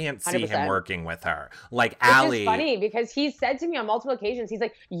I can't see 100%. him working with her. Like Allie. It's funny because he's said to me on multiple occasions, he's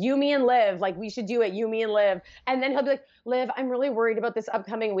like, you, me, and Liv, like we should do it, you, me, and Liv. And then he'll be like, Liv, I'm really worried about this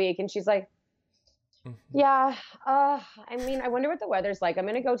upcoming week. And she's like, yeah, I mean, I wonder what the weather's like. I'm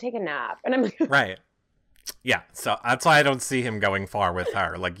going to go take a nap. And I'm like, right. Yeah, so that's why I don't see him going far with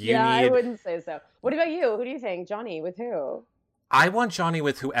her. Like, I wouldn't say so. What about you? Who do you think? Johnny, with who? I want Johnny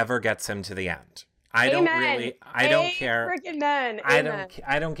with whoever gets him to the end. I don't care. Freaking men.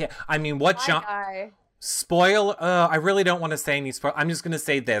 I don't care. I mean, what spoil? I really don't want to say any spoil. I'm just going to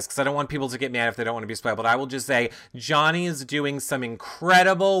say this because I don't want people to get mad if they don't want to be spoiled. But I will just say Johnny is doing some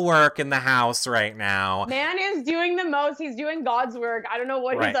incredible work in the house right now. Man is doing the most. He's doing God's work. I don't know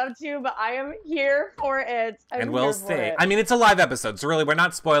what he's up to, but I am here for it. And we'll see. I mean, it's a live episode, so really we're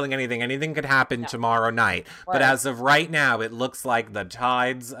not spoiling anything. Anything could happen tomorrow night. Right. But as of right now, it looks like the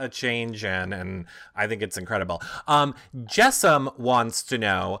tide's a changing, and I think it's incredible. Jessam wants to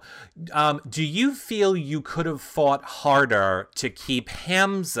know, do you feel feel you could have fought harder to keep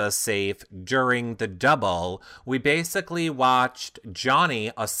Hamza safe during the double. We basically watched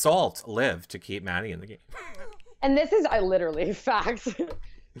Johnny assault Liv to keep Maddie in the game. And this is literally facts.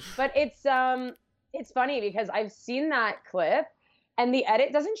 But it's funny because I've seen that clip and the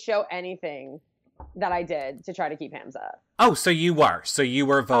edit doesn't show anything that I did to try to keep Hamza. Oh, so you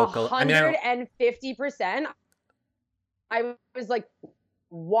were vocal. 150%. I was like,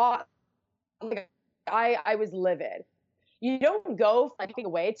 what? Like, I was livid. You don't go finding a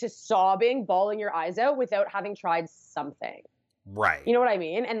way to sobbing, bawling your eyes out without having tried something. Right. You know what I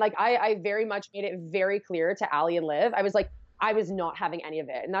mean? And like, I very much made it very clear to Ali and Liv. I was like, I was not having any of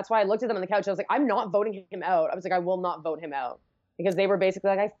it. And that's why I looked at them on the couch. I was like, I'm not voting him out. I was like, I will not vote him out. Because they were basically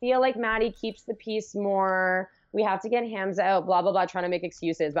like, I feel like Maddie keeps the peace more. We have to get Hamza out, blah, blah, blah, trying to make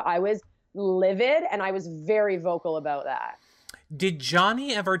excuses. But I was livid and I was very vocal about that. Did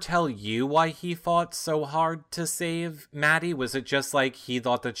Johnny ever tell you why he fought so hard to save Maddie? Was it just like he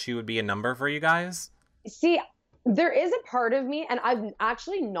thought that she would be a number for you guys? See, there is a part of me, and I've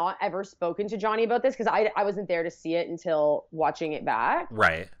actually not ever spoken to Johnny about this because I wasn't there to see it until watching it back.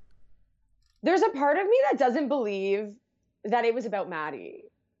 Right. There's a part of me that doesn't believe that it was about Maddie.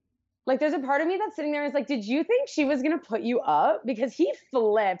 Like, there's a part of me that's sitting there and is like, did you think she was going to put you up? Because he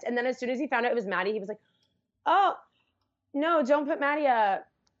flipped. And then as soon as he found out it was Maddie, he was like, oh, no, don't put Maddie up.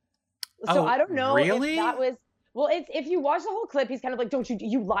 So I don't know really? If that was, well, it's, if you watch the whole clip, he's kind of like,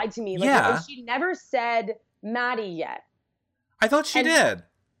 you lied to me. Like, yeah. She never said Maddie yet. I thought she did.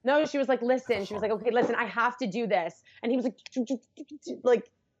 No, she was like, listen. She was like, okay, listen, I have to do this. And he was like,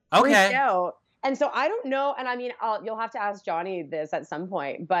 okay. Freaked out. And so I don't know. And I mean, you'll have to ask Johnny this at some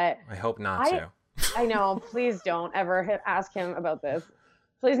point, but I hope not to. I know. Please don't ever ask him about this.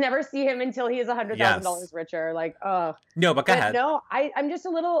 Please never see him until he is $100,000 richer. Like, oh. No, but go ahead. No, I'm just a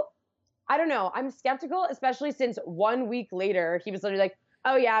little, I don't know. I'm skeptical, especially since 1 week later, he was literally like,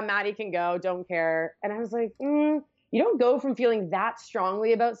 oh yeah, Maddie can go. Don't care. And I was like, you don't go from feeling that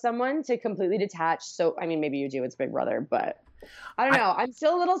strongly about someone to completely detached. So, I mean, maybe you do. It's Big Brother, but I don't know. I'm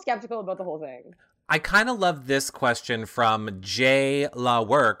still a little skeptical about the whole thing. I kind of love this question from Jay La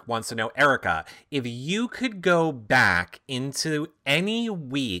Work wants to know, Erica, if you could go back into any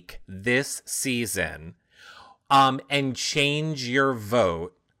week this season and change your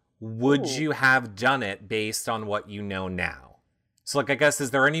vote, would you have done it based on what you know now? So, like, I guess,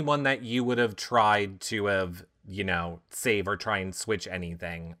 is there anyone that you would have tried to have, save or try and switch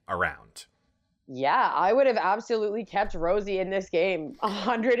anything around? Yeah, I would have absolutely kept Rosie in this game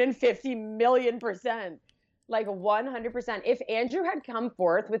 150 million %. Like 100%. If Andrew had come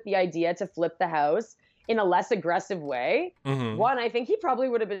forth with the idea to flip the house in a less aggressive way, one, I think he probably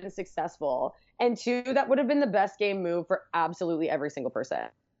would have been successful. And two, that would have been the best game move for absolutely every single person.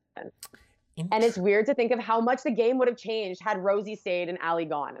 And it's weird to think of how much the game would have changed had Rosie stayed and Ali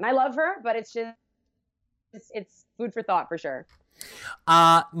gone. And I love her, but it's just, it's food for thought for sure.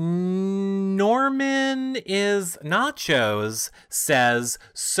 Norman is Nachos says,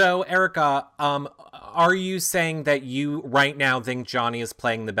 so Erica, are you saying that you right now think Johnny is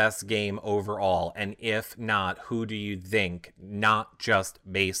playing the best game overall? And if not, who do you think, not just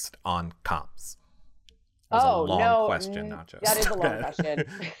based on comps? That was a long question, Nachos. That is a long question.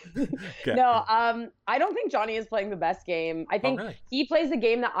 Okay. No, I don't think Johnny is playing the best game. I think he plays the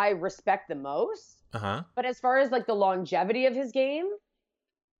game that I respect the most. But as far as like the longevity of his game,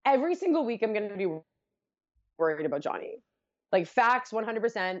 every single week I'm going to be worried about Johnny. Like facts,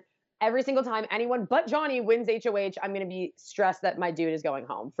 100%. Every single time anyone but Johnny wins HOH, I'm going to be stressed that my dude is going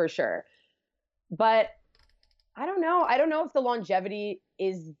home for sure. But I don't know. I don't know if the longevity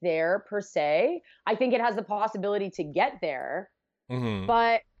is there per se. I think it has the possibility to get there.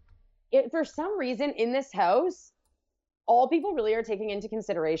 But for some reason in this house, all people really are taking into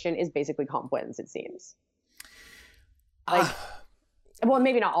consideration is basically comp wins, it seems. Like, well,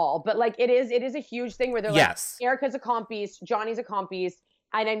 maybe not all, but like it is a huge thing where they're like, Erica's a comp beast, Johnny's a comp beast.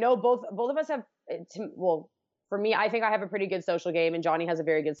 And I know both of us have, well, for me, I think I have a pretty good social game and Johnny has a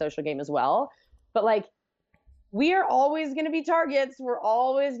very good social game as well. But like, we are always going to be targets. We're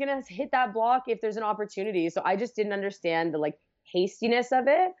always going to hit that block if there's an opportunity. So I just didn't understand the like hastiness of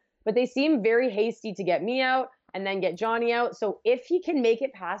it, but they seem very hasty to get me out and then get Johnny out. So if he can make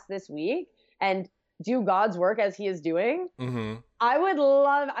it past this week and do God's work as he is doing,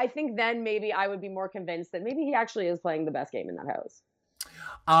 I think then maybe I would be more convinced that maybe he actually is playing the best game in that house.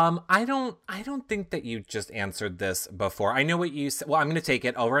 I don't think that you just answered this before. I know what you said. Well, I'm going to take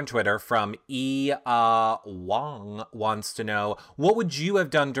it over on Twitter from Wong wants to know, what would you have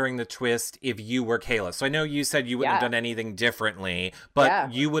done during the twist if you were Kayla? So I know you said you wouldn't have done anything differently,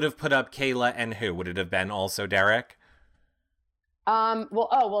 but you would have put up Kayla and who? Would it have been also Derek? Do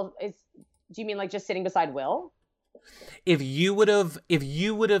you mean like just sitting beside Will? If you would have,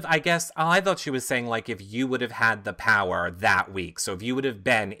 I guess, I thought she was saying like if you would have had the power that week. So if you would have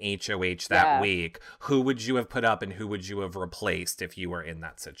been HOH that week, who would you have put up and who would you have replaced if you were in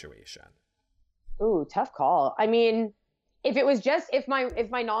that situation? Ooh, tough call. I mean, if it was just, if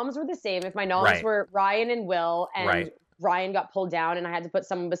my noms were the same, if my noms were Ryan and Will and Ryan got pulled down and I had to put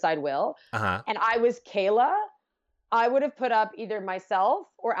someone beside Will and I was Kayla, I would have put up either myself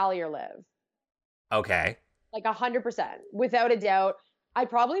or Allie or Liv. Okay. Like 100%, without a doubt. I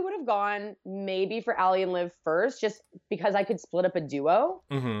probably would have gone maybe for Allie and Liv first, just because I could split up a duo.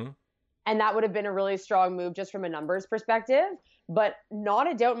 Mm-hmm. And that would have been a really strong move just from a numbers perspective. But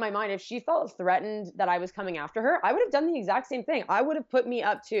not a doubt in my mind, if she felt threatened that I was coming after her, I would have done the exact same thing. I would have put me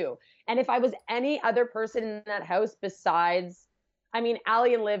up too. And if I was any other person in that house besides, I mean,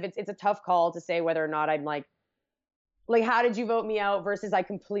 Allie and Liv, it's a tough call to say whether or not I'm like, how did you vote me out versus I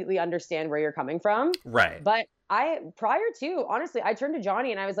completely understand where you're coming from. Right. But honestly, I turned to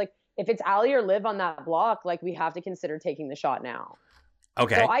Johnny and I was like, if it's Allie or Liv on that block, like we have to consider taking the shot now.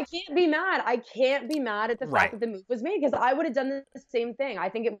 Okay. So I can't be mad. I can't be mad at the fact that the move was made because I would have done the same thing. I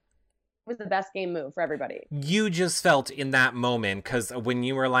think it was the best game move for everybody. You just felt in that moment, because when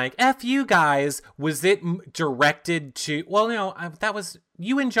you were like, F you guys, was it directed to, well, no, that was,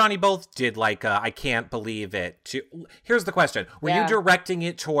 you and Johnny both did like, I can't believe it. Here's the question. Were you directing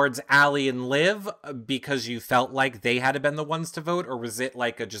it towards Allie and Liv because you felt like they had been the ones to vote, or was it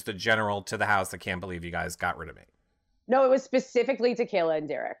like just a general to the house, I can't believe you guys got rid of me? No, it was specifically to Kayla and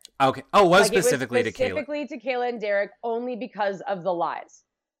Derek. Okay. Oh, specifically to Kayla and Derek only because of the lies.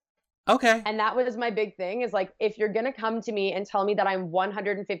 Okay. And that was my big thing is like, if you're going to come to me and tell me that I'm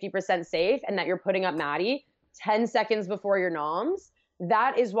 150% safe and that you're putting up Maddie 10 seconds before your noms,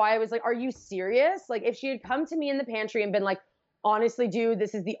 that is why I was like, are you serious? Like if she had come to me in the pantry and been like, honestly, dude,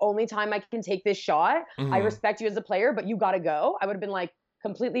 this is the only time I can take this shot. I respect you as a player, but you got to go. I would have been like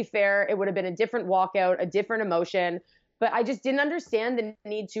completely fair. It would have been a different walkout, a different emotion. But I just didn't understand the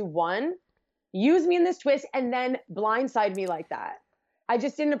need to, one, use me in this twist and then blindside me like that. I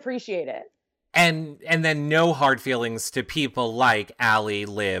just didn't appreciate it. And then no hard feelings to people like Allie,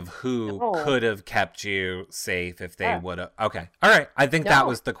 Liv, who could have kept you safe if they would have. Okay. All right. I think that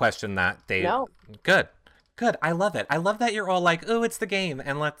was the question that they... Good. I love it. I love that you're all like, oh, it's the game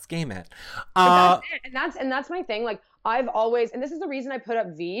and let's game it. That's it. And that's my thing. Like I've always, and this is the reason I put up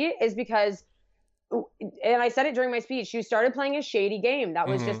V is because, and I said it during my speech, you started playing a shady game. That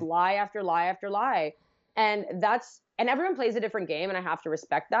was just lie after lie after lie. And everyone plays a different game and I have to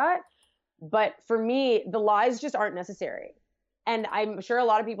respect that. But for me, the lies just aren't necessary. And I'm sure a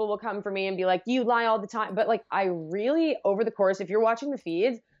lot of people will come for me and be like, you lie all the time. But like, I really, over the course, if you're watching the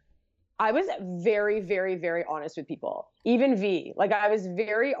feeds, I was very, very, very honest with people. Even V, like I was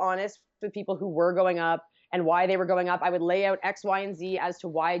very honest with people who were going up and why they were going up. I would lay out X, Y, and Z as to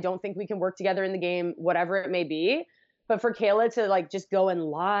why I don't think we can work together in the game, whatever it may be. But for Kayla to like just go and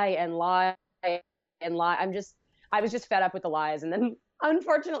lie and lie and lie, I was just fed up with the lies. And then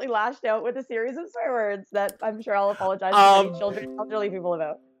unfortunately lashed out with a series of swear words that I'm sure I'll apologize to many elderly people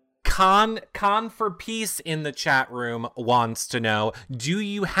about. Con for Peace in the chat room wants to know, do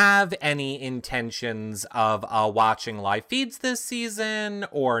you have any intentions of watching live feeds this season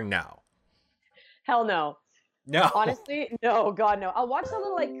or no? Hell no. No. Honestly, no. God, no. I'll watch the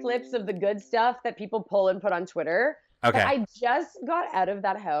little like clips of the good stuff that people pull and put on Twitter. Okay. But I just got out of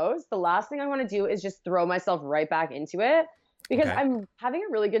that house. The last thing I want to do is just throw myself right back into it because I'm having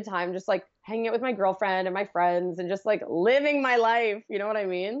a really good time just like hanging out with my girlfriend and my friends and just like living my life. You know what I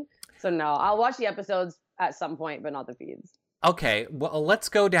mean? So no, I'll watch the episodes at some point, but not the feeds. Okay, well, let's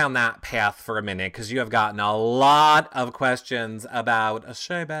go down that path for a minute because you have gotten a lot of questions about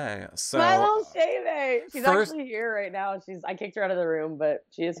Shebe. So, my little Shebe. She's actually here right now. I kicked her out of the room, but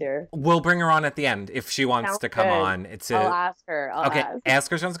she is here. We'll bring her on at the end if she wants to come on. I'll ask her. Ask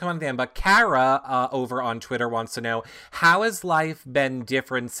her if she wants to come on at the end. But Kara over on Twitter wants to know, how has life been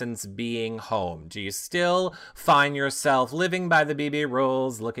different since being home? Do you still find yourself living by the BB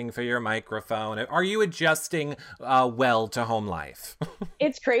rules, looking for your microphone? Are you adjusting well to home life?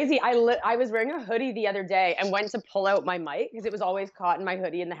 It's crazy. I was wearing a hoodie the other day and went to pull out my mic because it was always caught in my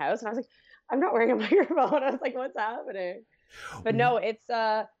hoodie in the house. And I was like, I'm not wearing a microphone. I was like, what's happening? But no, it's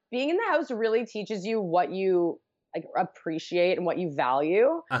being in the house really teaches you what you like appreciate and what you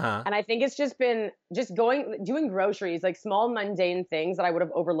value. Uh-huh. And I think it's just been just doing groceries, like small mundane things that I would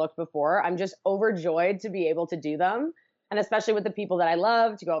have overlooked before. I'm just overjoyed to be able to do them. And especially with the people that I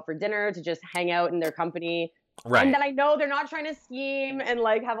love, to go out for dinner, to just hang out in their company. Right. And that I know they're not trying to scheme and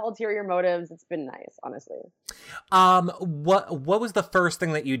like have ulterior motives. It's been nice, honestly. What was the first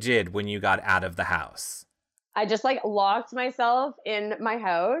thing that you did when you got out of the house? I just like locked myself in my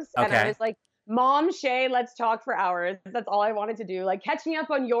house and Okay. I was like, Mom, Shay, let's talk for hours. That's all I wanted to do. Like, catch me up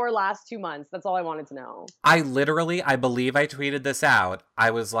on your last 2 months. That's all I wanted to know. I believe I tweeted this out.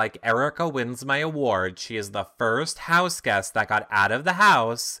 I was like, Erica wins my award. She is the first house guest that got out of the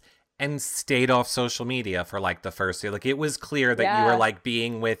house and stayed off social media for like the first year. Like, it was clear that you were like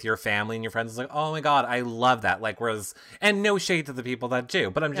being with your family and your friends. It's like, oh my God, I love that. Like, and no shade to the people that do,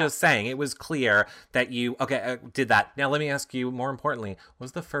 but I'm just saying it was clear that you, did that. Now, let me ask you more importantly, what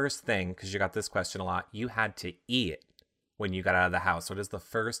was the first thing, because you got this question a lot, you had to eat when you got out of the house? What is the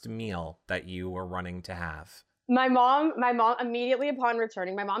first meal that you were running to have? My mom immediately upon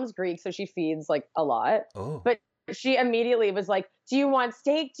returning, my mom's Greek, so she feeds like a lot. Oh. But she immediately was like, do you want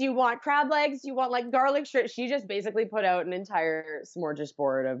steak? Do you want crab legs? Do you want like garlic shrimp? She just basically put out an entire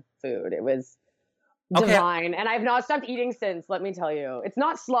smorgasbord of food. It was divine. And I've not stopped eating since, let me tell you. It's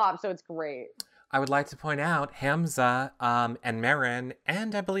not slop, so it's great. I would like to point out, Hamza and Marin,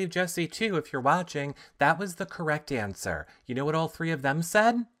 and I believe Jesse too, if you're watching, that was the correct answer. You know what all three of them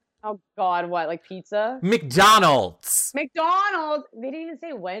said? Oh God, what? Like pizza? McDonald's! McDonald's! They didn't even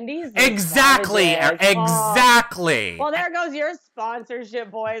say Wendy's? Exactly! Exactly! Oh. Well, there goes your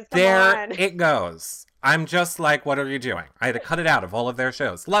sponsorship, boys. Come there on. It goes. I'm just like, what are you doing? I had to cut it out of all of their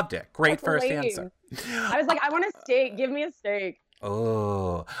shows. Loved it. Great That's first lame. answer. I was like, I want a steak. Give me a steak.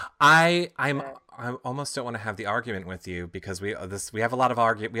 Oh, I almost don't want to have the argument with you because we have a lot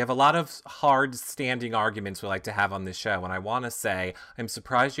of hard standing arguments we like to have on this show, and I want to say I'm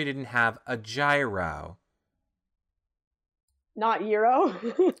surprised you didn't have a gyro. Not gyro.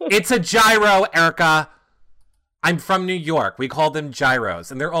 It's a gyro, Erica. I'm from New York. We call them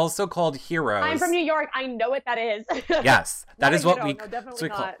gyros, and they're also called heroes. I'm from New York. I know what that is. Yes, that is what we. No, definitely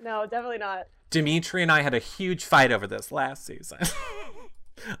not. No, definitely not. Dimitri and I had a huge fight over this last season.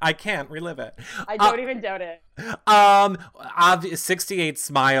 I can't relive it. I don't even doubt it. 68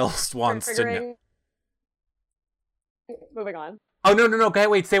 Smiles wants to know. Moving on. Oh, no. Okay,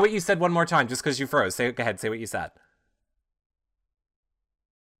 wait. Say what you said one more time, just because you froze. Go ahead. Say what you said.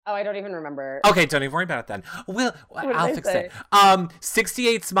 Oh, I don't even remember. Okay, don't even worry about it then. Well, I'll fix it.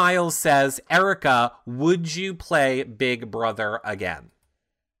 68 Smiles says, Erica, would you play Big Brother again?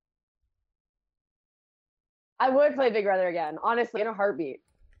 I would play Big Brother again, honestly, in a heartbeat.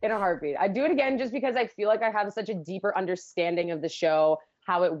 I'd do it again just because I feel like I have such a deeper understanding of the show,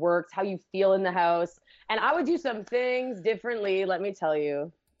 how it works, how you feel in the house. And I would do some things differently, let me tell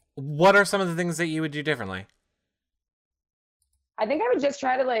you. What are some of the things that you would do differently? I think I would just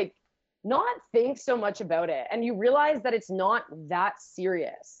try to like not think so much about it. And you realize that it's not that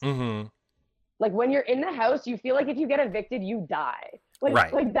serious. Mm-hmm. Like when you're in the house, you feel like if you get evicted, you die.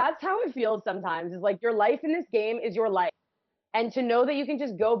 Like that's how it feels sometimes. Is like your life in this game is your life. And to know that you can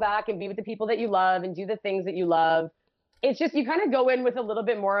just go back and be with the people that you love and do the things that you love. It's just, you kind of go in with a little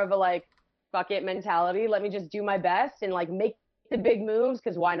bit more of a like, fuck it mentality. Let me just do my best and like make the big moves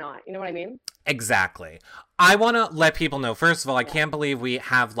because why not? You know what I mean? Exactly. I want to let people know, first of all, I can't believe we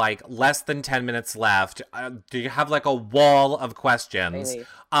have like less than 10 minutes left. Do you have like a wall of questions? Really?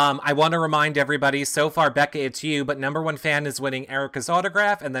 I want to remind everybody, so far, Becca, it's you, but number one fan is winning Erica's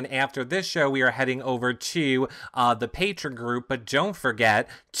autograph. And then after this show, we are heading over to the Patreon group. But don't forget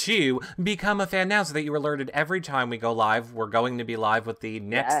to become a fan now so that you're alerted every time we go live. We're going to be live with the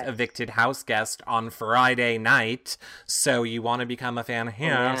next evicted house guest on Friday night. So you want to become a fan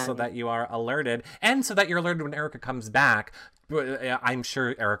here so that you are alerted. And so that you're alerted when Erica comes back. I'm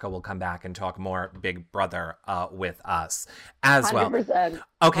sure Erica will come back and talk more Big Brother with us as well. 100%.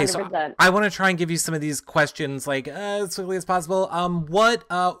 Okay, 100%. So I want to try and give you some of these questions like as quickly as possible. What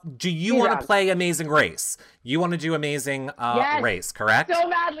do you want to play Amazing Race? You want to do Amazing Race, correct? So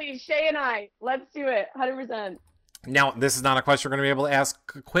badly, Shay and I. Let's do it, 100%. Now, this is not a question we're going to be able to ask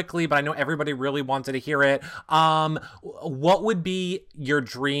quickly, but I know everybody really wanted to hear it. What would be your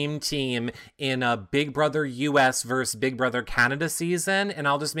dream team in a Big Brother US versus Big Brother Canada season? And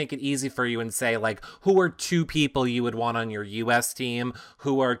I'll just make it easy for you and say, like, who are two people you would want on your US team?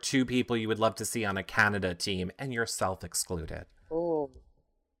 Who are two people you would love to see on a Canada team? And yourself excluded. Oh.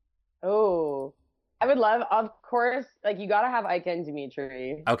 I would love, of course, like you got to have Ika and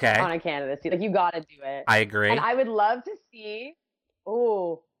Dimitri on a candidacy. Like you got to do it. I agree. And I would love to see,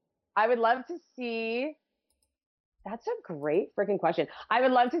 That's a great freaking question. I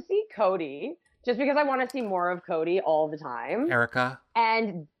would love to see Cody, just because I want to see more of Cody all the time. Erica,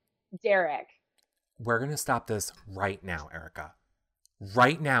 And Derek. we're going to stop this right now, Erica.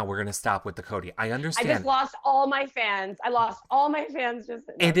 Right now, we're going to stop with the Cody. I understand. I just lost all my fans. I lost all my fans.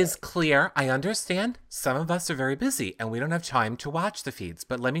 It is clear. I understand. Some of us are very busy and we don't have time to watch the feeds.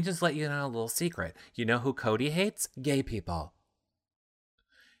 But let me just let you know a little secret. You know who Cody hates? Gay people.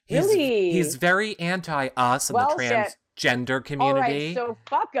 Really? He's very anti us and the transgender community. All right, so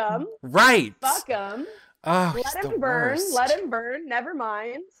fuck him. Right. Fuck him. Oh, let him burn. Worst. Let him burn. Never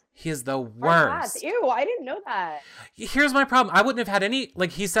mind. He is the worst. Ew, I didn't know that. Here's my problem. I wouldn't have had any,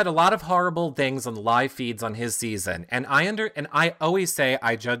 like, he said a lot of horrible things on the live feeds on his season. And I always say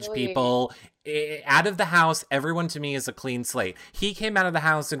I judge people out of the house. Everyone to me is a clean slate. He came out of the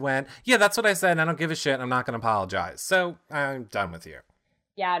house and went, yeah, that's what I said. And I don't give a shit. I'm not going to apologize. So I'm done with you.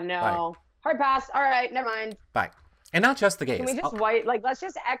 Yeah, no. Bye. Hard pass. All right, never mind. Bye. And not just the gays. Can we just let's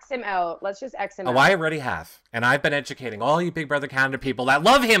just X him out. Let's just X him out. Oh, I already have. And I've been educating all you Big Brother Canada people that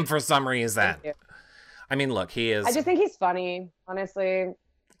love him for some reason. I mean, look, he is... I just think he's funny, honestly.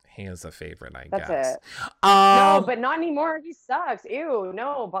 He is a favorite, I guess. That's it. No, but not anymore. He sucks. Ew,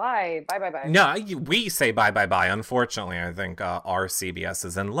 no, bye. Bye. No, we say bye. Unfortunately, I think our CBS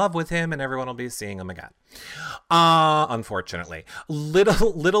is in love with him and everyone will be seeing him again. Unfortunately.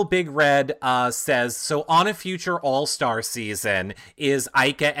 Little Big Red says, so on a future All-Star season, is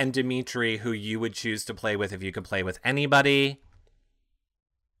Ika and Dimitri who you would choose to play with if you could play with anybody?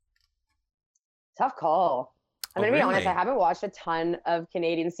 Tough call. I'm going to be honest, I haven't watched a ton of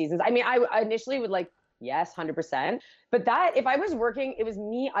Canadian seasons. I mean, I initially would yes, 100%. But if I was working, it was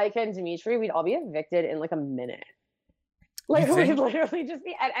me, Ika, and Dimitri, we'd all be evicted in a minute. We'd literally just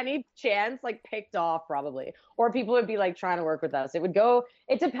be at any chance, picked off probably. Or people would be trying to work with us.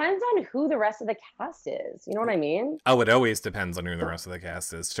 It depends on who the rest of the cast is. You know what I mean? Oh, it always depends on who the rest of the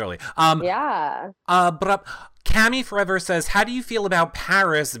cast is, surely. Yeah. But Cammy Forever says, how do you feel about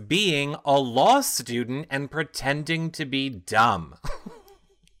Paris being a law student and pretending to be dumb?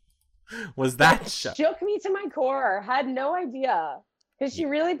 Was that shook me to my core. Had no idea. Because she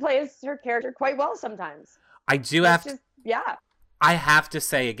really plays her character quite well sometimes. I do have to... Yeah. I have to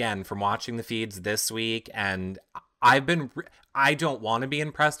say again, from watching the feeds this week, and I don't want to be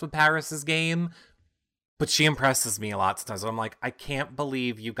impressed with Paris's game, but she impresses me a lot sometimes. I'm like, I can't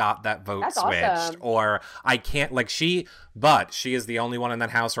believe you got that vote switched. Awesome. Or I can't, but she is the only one in that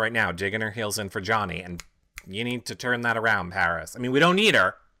house right now digging her heels in for Johnny, and you need to turn that around, Paris. I mean, we don't need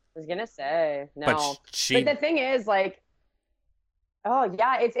her. I was gonna say, no. But the thing is, oh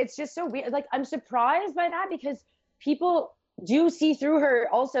yeah, it's just so weird. I'm surprised by that because people do see through her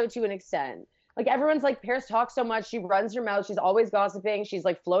also to an extent. Everyone's Paris talks so much, she runs her mouth, she's always gossiping, she's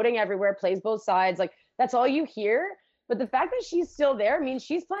floating everywhere, plays both sides, that's all you hear. But the fact that she's still there means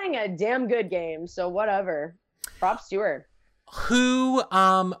she's playing a damn good game. So whatever. Props to her.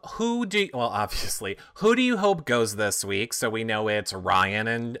 Obviously, who do you hope goes this week? So we know it's Ryan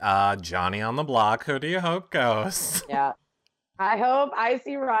and Johnny on the block. Who do you hope goes? Yeah. I hope I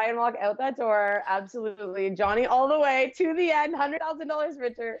see Ryan walk out that door. Absolutely. Johnny all the way to the end, $100,000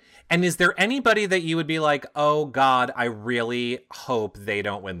 richer. And is there anybody that you would be like, oh God, I really hope they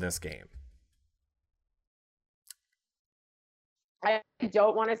don't win this game? I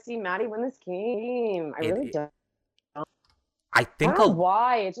don't want to see Maddie win this game. I really don't. I think don't know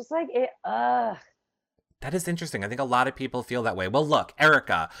why. It's just That is interesting. I think a lot of people feel that way. Well, look,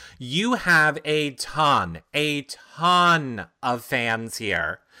 Erica, you have a ton of fans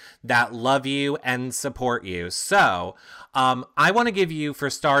here that love you and support you. So I want to give you,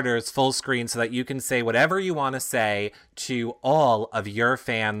 for starters, full screen so that you can say whatever you want to say to all of your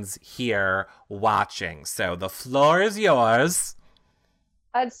fans here watching. So the floor is yours.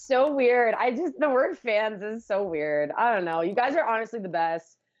 That's so weird. The word fans is so weird. I don't know. You guys are honestly the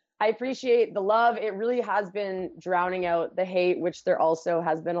best. I appreciate the love. It really has been drowning out the hate, which there also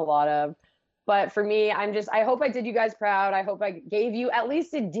has been a lot of. But for me, I hope I did you guys proud. I hope I gave you at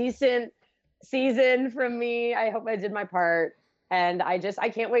least a decent season from me. I hope I did my part. And I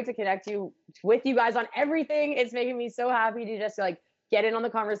can't wait to connect with you guys on everything. It's making me so happy to just get in on the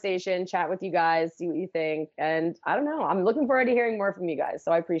conversation, chat with you guys, see what you think. And I don't know, I'm looking forward to hearing more from you guys.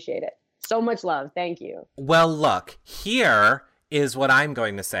 So I appreciate it. So much love. Thank you. Well, look, here is what I'm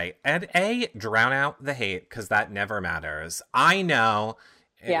going to say. And drown out the hate, because that never matters. I know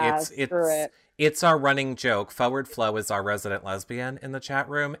it's It's our running joke. Forward Flow is our resident lesbian in the chat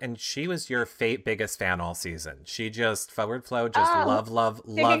room, and she was your biggest fan all season. Forward Flow just loved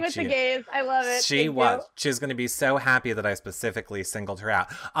with you. The gays. I love it. She was. She's going to be so happy that I specifically singled her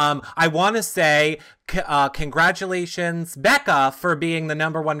out. I want to say congratulations, Becca, for being the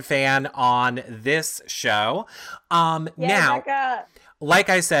 #1 fan on this show. Now, Becca.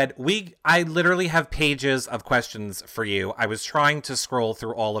 Like I said, I literally have pages of questions for you. I was trying to scroll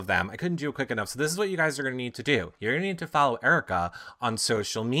through all of them. I couldn't do it quick enough. So this is what you guys are going to need to do. You're going to need to follow Erica on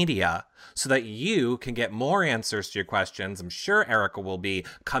social media so that you can get more answers to your questions. I'm sure Erica will be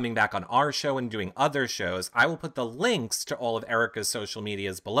coming back on our show and doing other shows. I will put the links to all of Erica's social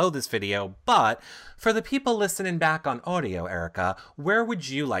medias below this video. But for the people listening back on audio, Erica, where would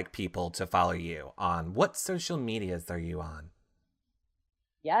you like people to follow you on? What social medias are you on?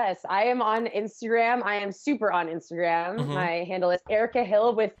 Yes, I am on Instagram. I am super on Instagram. Mm-hmm. My handle is Erica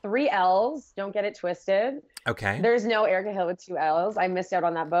Hill with 3 L's. Don't get it twisted. Okay. There's no Erica Hill with 2 L's. I missed out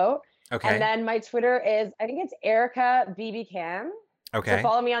on that boat. Okay. And then my Twitter is, I think it's Erica BB Cam. Okay. So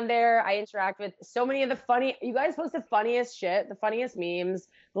follow me on there. I interact with so many of you guys post the funniest shit, the funniest memes,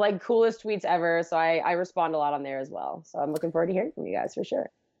 the like coolest tweets ever. So I respond a lot on there as well. So I'm looking forward to hearing from you guys for sure.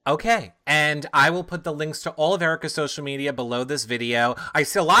 Okay, and I will put the links to all of Erica's social media below this video. I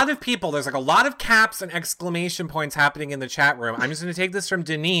see a lot of people, there's like a lot of caps and exclamation points happening in the chat room. I'm just going to take this from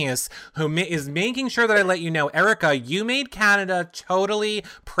Denise, who is making sure that I let you know, Erica, you made Canada totally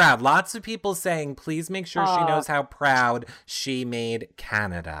proud. Lots of people saying, please make sure she knows how proud she made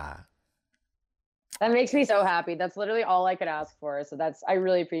Canada. That makes me so happy. That's literally all I could ask for. So I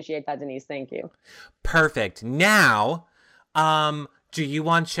really appreciate that, Denise. Thank you. Perfect. Now, do you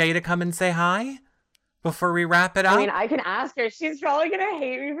want Shay to come and say hi before we wrap it up? I mean, I can ask her. She's probably going to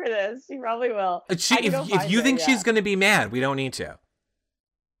hate me for this. She probably will. If you think she's going to be mad, we don't need to.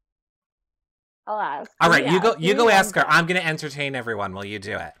 I'll ask. All right, you go ask her. I'm going to entertain everyone while you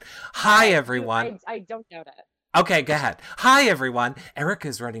do it. Hi, everyone. I don't doubt it. Okay, go ahead. Hi, everyone.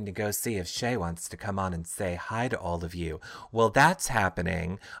 Erica's running to go see if Shay wants to come on and say hi to all of you. Well, that's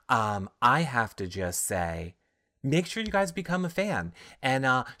happening. I have to just say, make sure you guys become a fan and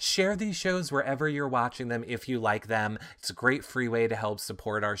share these shows wherever you're watching them if you like them. It's a great free way to help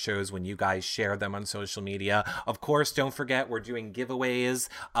support our shows when you guys share them on social media. Of course, don't forget we're doing giveaways.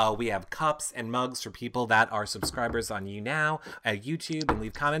 We have cups and mugs for people that are subscribers on YouTube and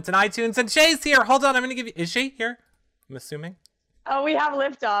leave comments on iTunes. And Shay's here. Hold on, I'm going to give you... Is Shay here? I'm assuming. Oh, we have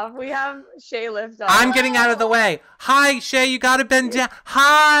liftoff. We have Shay liftoff. I'm getting out of the way. Hi, Shay. You got to bend down.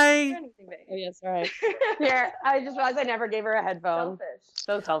 Hi. Oh, yes, right. Here, I just realized I never gave her a headphone.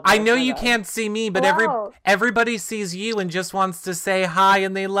 So selfish. I know you can't see me, but everybody sees you and just wants to say hi,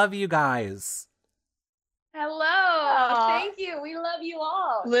 and they love you guys. Hello. Aww. Thank you. We love you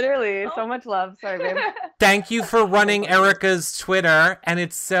all. Literally, so much love. Sorry, babe. Thank you for running Erica's Twitter, and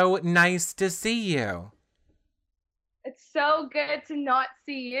it's so nice to see you. It's so good to not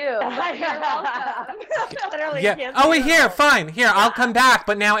see you. You're welcome. Literally, Yeah. can't Oh, see wait, her. here. Fine. Here, I'll come back.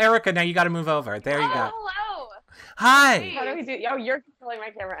 But now, Erica, now you got to move over. There you go. Hello. Hi. How do we do? Oh, you're controlling my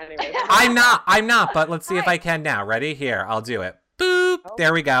camera anyway. I'm not. But let's see if I can now. Ready? Here, I'll do it. Boop.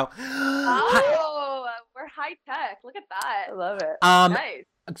 There we go. Oh, we're high tech. Look at that. I love it. Nice.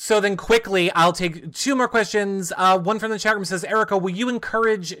 So then quickly, I'll take 2 more questions. One from the chat room says, Erica, will you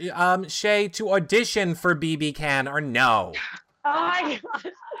encourage Shay to audition for BB Can or no? Oh my gosh.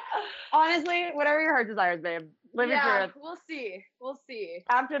 Honestly, whatever your heart desires, babe. Live your truth. We'll see. We'll see.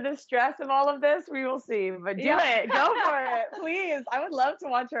 After the stress of all of this, we will see. But do it. Go for it. Please. I would love to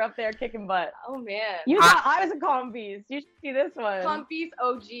watch her up there kicking butt. Oh man. You thought I was a compies. You should see this one. Compies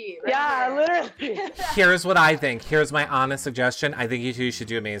OG. Yeah, literally. Here's what I think. Here's my honest suggestion. I think you two should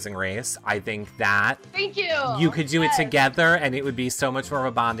do Amazing Race. I think that Thank you. you could do it together, and it would be so much more of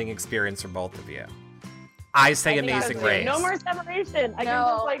a bonding experience for both of you. I say Amazing Race. No more separation. I can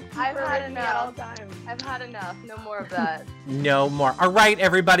just like keep I've her had with me at all enough. times. I've had enough. No more of that. No more. All right,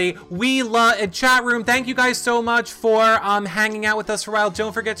 everybody. We love chat room. Thank you guys so much for hanging out with us for a while.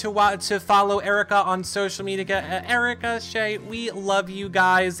 Don't forget to follow Erica on social media. Erica, Shay, we love you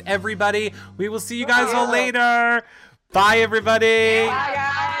guys. Everybody, we will see you guys all later. Bye, everybody. Bye,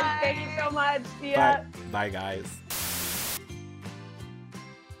 guys. Thank you so much. See ya. Bye, guys.